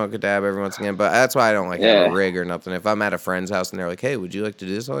do smoke a dab every once again. But that's why I don't like have a rig or nothing. If I'm at a friend's house and they're like, hey, would you like to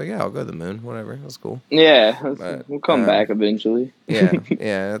do this? I'm like, yeah, I'll go to the moon. Whatever. That's cool. Yeah. But, we'll come back eventually. Yeah,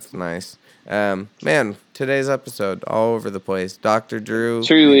 that's nice. Man, today's episode, all over the place. Dr. Drew.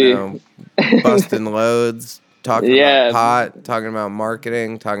 Truly. Busting loads. Talking about pot. Talking about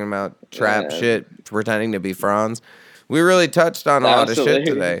marketing. Talking about trap shit. Pretending to be Franz. We really touched on a lot of shit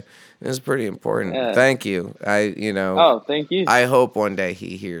today. It was pretty important. Yeah. Thank you. Oh, thank you. I hope one day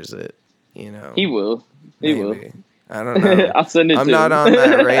he hears it. He will. He will. I don't know. I'll send it to him. I'm not on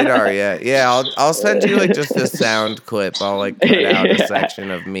that radar yet. Yeah, I'll send you like just a sound clip. I'll like cut out a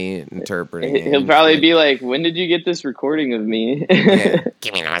section of me interpreting it. He'll probably be like, when did you get this recording of me?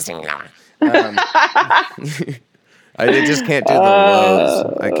 Give me the I just can't do the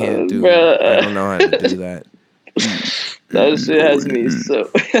lows. I can't do it. I don't know how to do that. That shit has me so.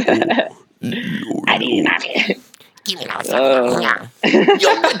 I need it. Give me that. Yo,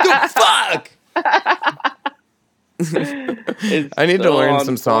 what the fuck? I need to learn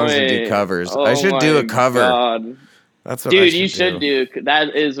some songs and do covers. I should do a cover. God. That's what you should do.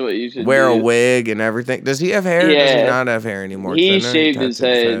 That is what you should wear a wig and everything. Does he have hair? Or does he not have hair anymore? He shaved his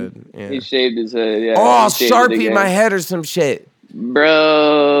head. Yeah. He shaved his head. Yeah. Oh, I'll Sharpie my head or some shit. Bro.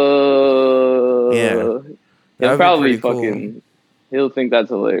 Yeah. He'll probably fucking. Cool. He'll think that's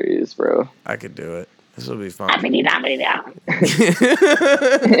hilarious, bro. I could do it. This will be fun. Dude, now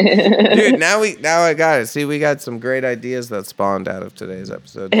I got it. See, we got some great ideas that spawned out of today's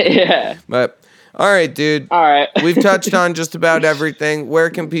episode. Yeah. But all right, dude. All right. We've touched on just about everything. Where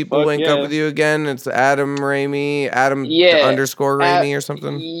can people link up with you again? It's Adam Ramey, underscore Ramey or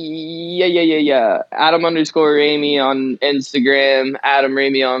something. Yeah. Adam underscore Ramey on Instagram, Adam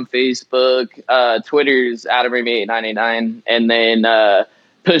Ramey on Facebook, Twitter's Adam Ramey 8989, and then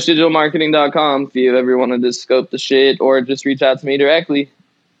pushdigitalmarketing.com if you ever wanted to scope the shit or just reach out to me directly.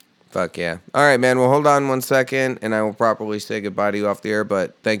 Fuck yeah. All right, man. Well, hold on 1 second, and I will properly say goodbye to you off the air,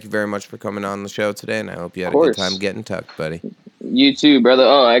 but thank you very much for coming on the show today, and I hope you had a good time getting tucked, buddy. You too, brother.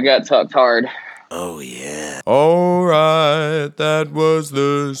 Oh, I got tucked hard. Oh, yeah. All right. That was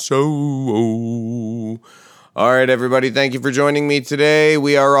the show. All right, everybody. Thank you for joining me today.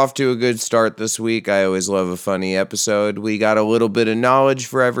 We are off to a good start this week. I always love a funny episode. We got a little bit of knowledge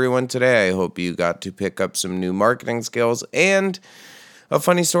for everyone today. I hope you got to pick up some new marketing skills and a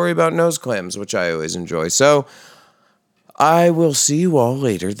funny story about nose clams, which I always enjoy. So I will see you all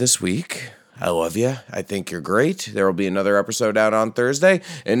later this week. I love you. I think you're great. There will be another episode out on Thursday.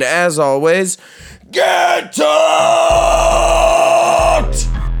 And as always, get tucked!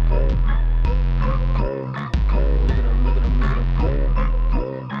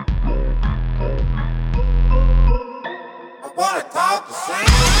 I want to talk the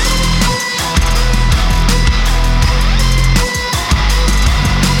same.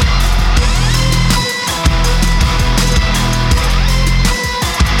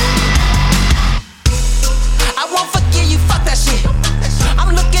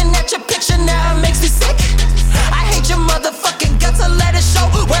 Your picture now makes me sick. I hate your motherfucking guts, to let it show.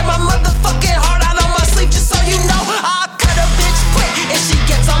 Wear my motherfucking heart out on my sleeve just so you know. I'll cut a bitch quick if she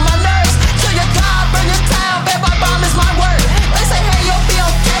gets on my nerves. Kill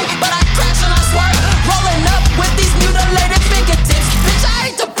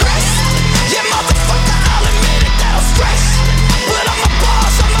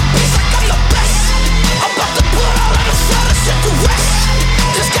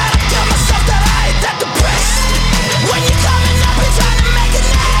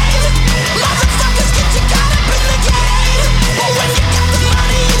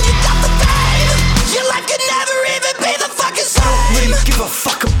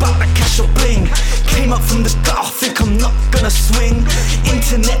fuck about the cash or bling. Came up from the gutter, think I'm not gonna swing.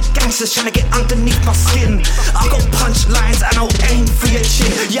 Internet gangsters trying to get underneath my skin. I got punchlines and I'll aim for your chin.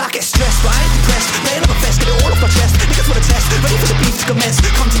 Yeah, I get stressed, but I ain't depressed. Laying up a vest, get it all off my chest. Niggas for the test, ready for the beef to commence.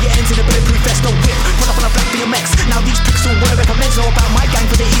 Come to your ends in a bulletproof vest, no whip. Run up on a black BMX. Now these pricks all wanna recommend. So about my gang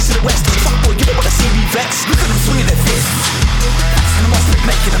from the east to the west. Fuck boy, you don't wanna see me vex. Look at them swinging their fists. And I'm off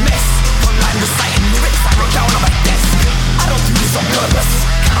making a mess. Online reciting lyrics, I wrote down on my desk. I don't do this on purpose,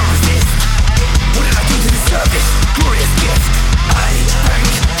 can't resist. What did I do to deserve this glorious gift? I thank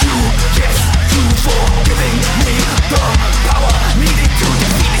you, yes, you for giving me the power needed to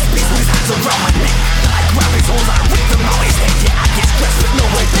defeat this beast with his hands around my neck. Like rabbits holes, I rip them out his head. Yeah, I get stressed, but no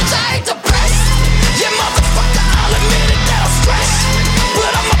way, bitch, I ain't depressed. Yeah, motherfucker, I'll admit it that I'm stressed.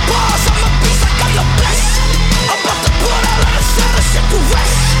 But I'm a boss, I'm a beast, like I'm the best. I'm about to put all of the other shit to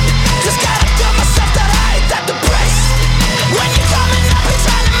rest. Just gotta tell myself that I ain't that depressed. When you're coming up and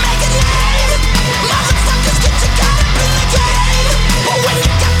trying to make a name, motherfuckers get you caught up in the game. But when you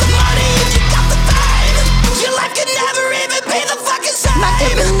got the money and you got the fame, your life can never even be the fucking same. Not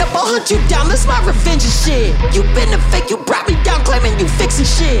even up, I'll hunt you down, that's my revenge and shit. You been a fake, you brought me down, claiming you fixing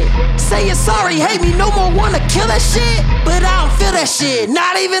shit. Say you're sorry, hate me, no more wanna kill that shit. But I don't feel that shit,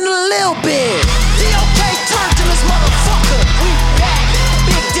 not even a little bit. DOK turned to this motherfucker, we back.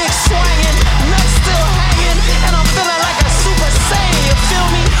 Big dick swinging, nuts still hanging, and I'm feeling like a Super Saiyan, you feel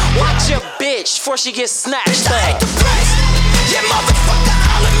me? Watch your bitch before she gets snatched up. I ain't depressed, yeah motherfucker,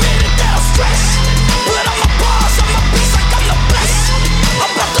 I'll admit it that I'm stressed. But I'm a boss, I'm a beast, like I'm the best.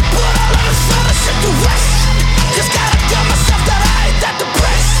 I'm about to put all of this other shit to rest. Just gotta tell myself that I ain't that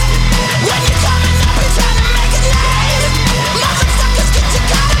depressed. When you're coming up and trying to make a name, motherfuckers get you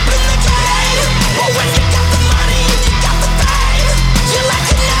caught up in the game. But when you got the money and you got the fame, your life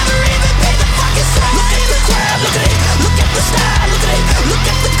can never even be the fucking same. Look at the crowd, look at it. Look at the style, look at it. Look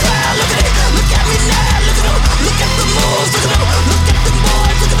at the cloud, look at it. Look at me now, look at them. Look at the moves, look at them. Look at the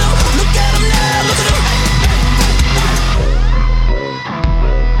boys, look at them. Look at them now, look at them.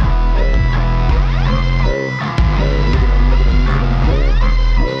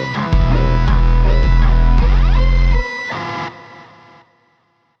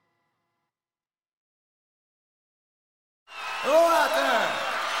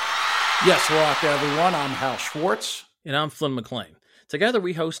 Yes, hello out there, everyone. I'm Hal Schwartz. And I'm Flynn McLean. Together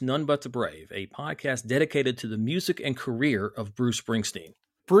we host None But the Brave, a podcast dedicated to the music and career of Bruce Springsteen.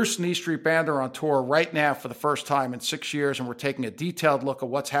 Bruce and E Street Band are on tour right now for the first time in 6 years, and we're taking a detailed look at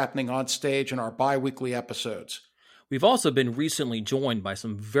what's happening on stage in our bi-weekly episodes. We've also been recently joined by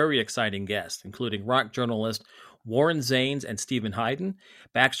some very exciting guests, including rock journalist Warren Zanes and Stephen Hyden,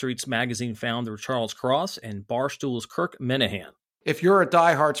 Backstreet's Magazine founder Charles Cross, and Barstool's Kirk Minahan. If you're a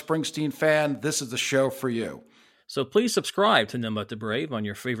diehard Springsteen fan, this is the show for you. So please subscribe to None But the Brave on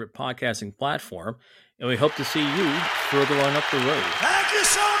your favorite podcasting platform, and we hope to see you further on up the road. Thank you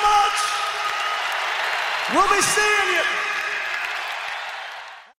so much. We'll be seeing you.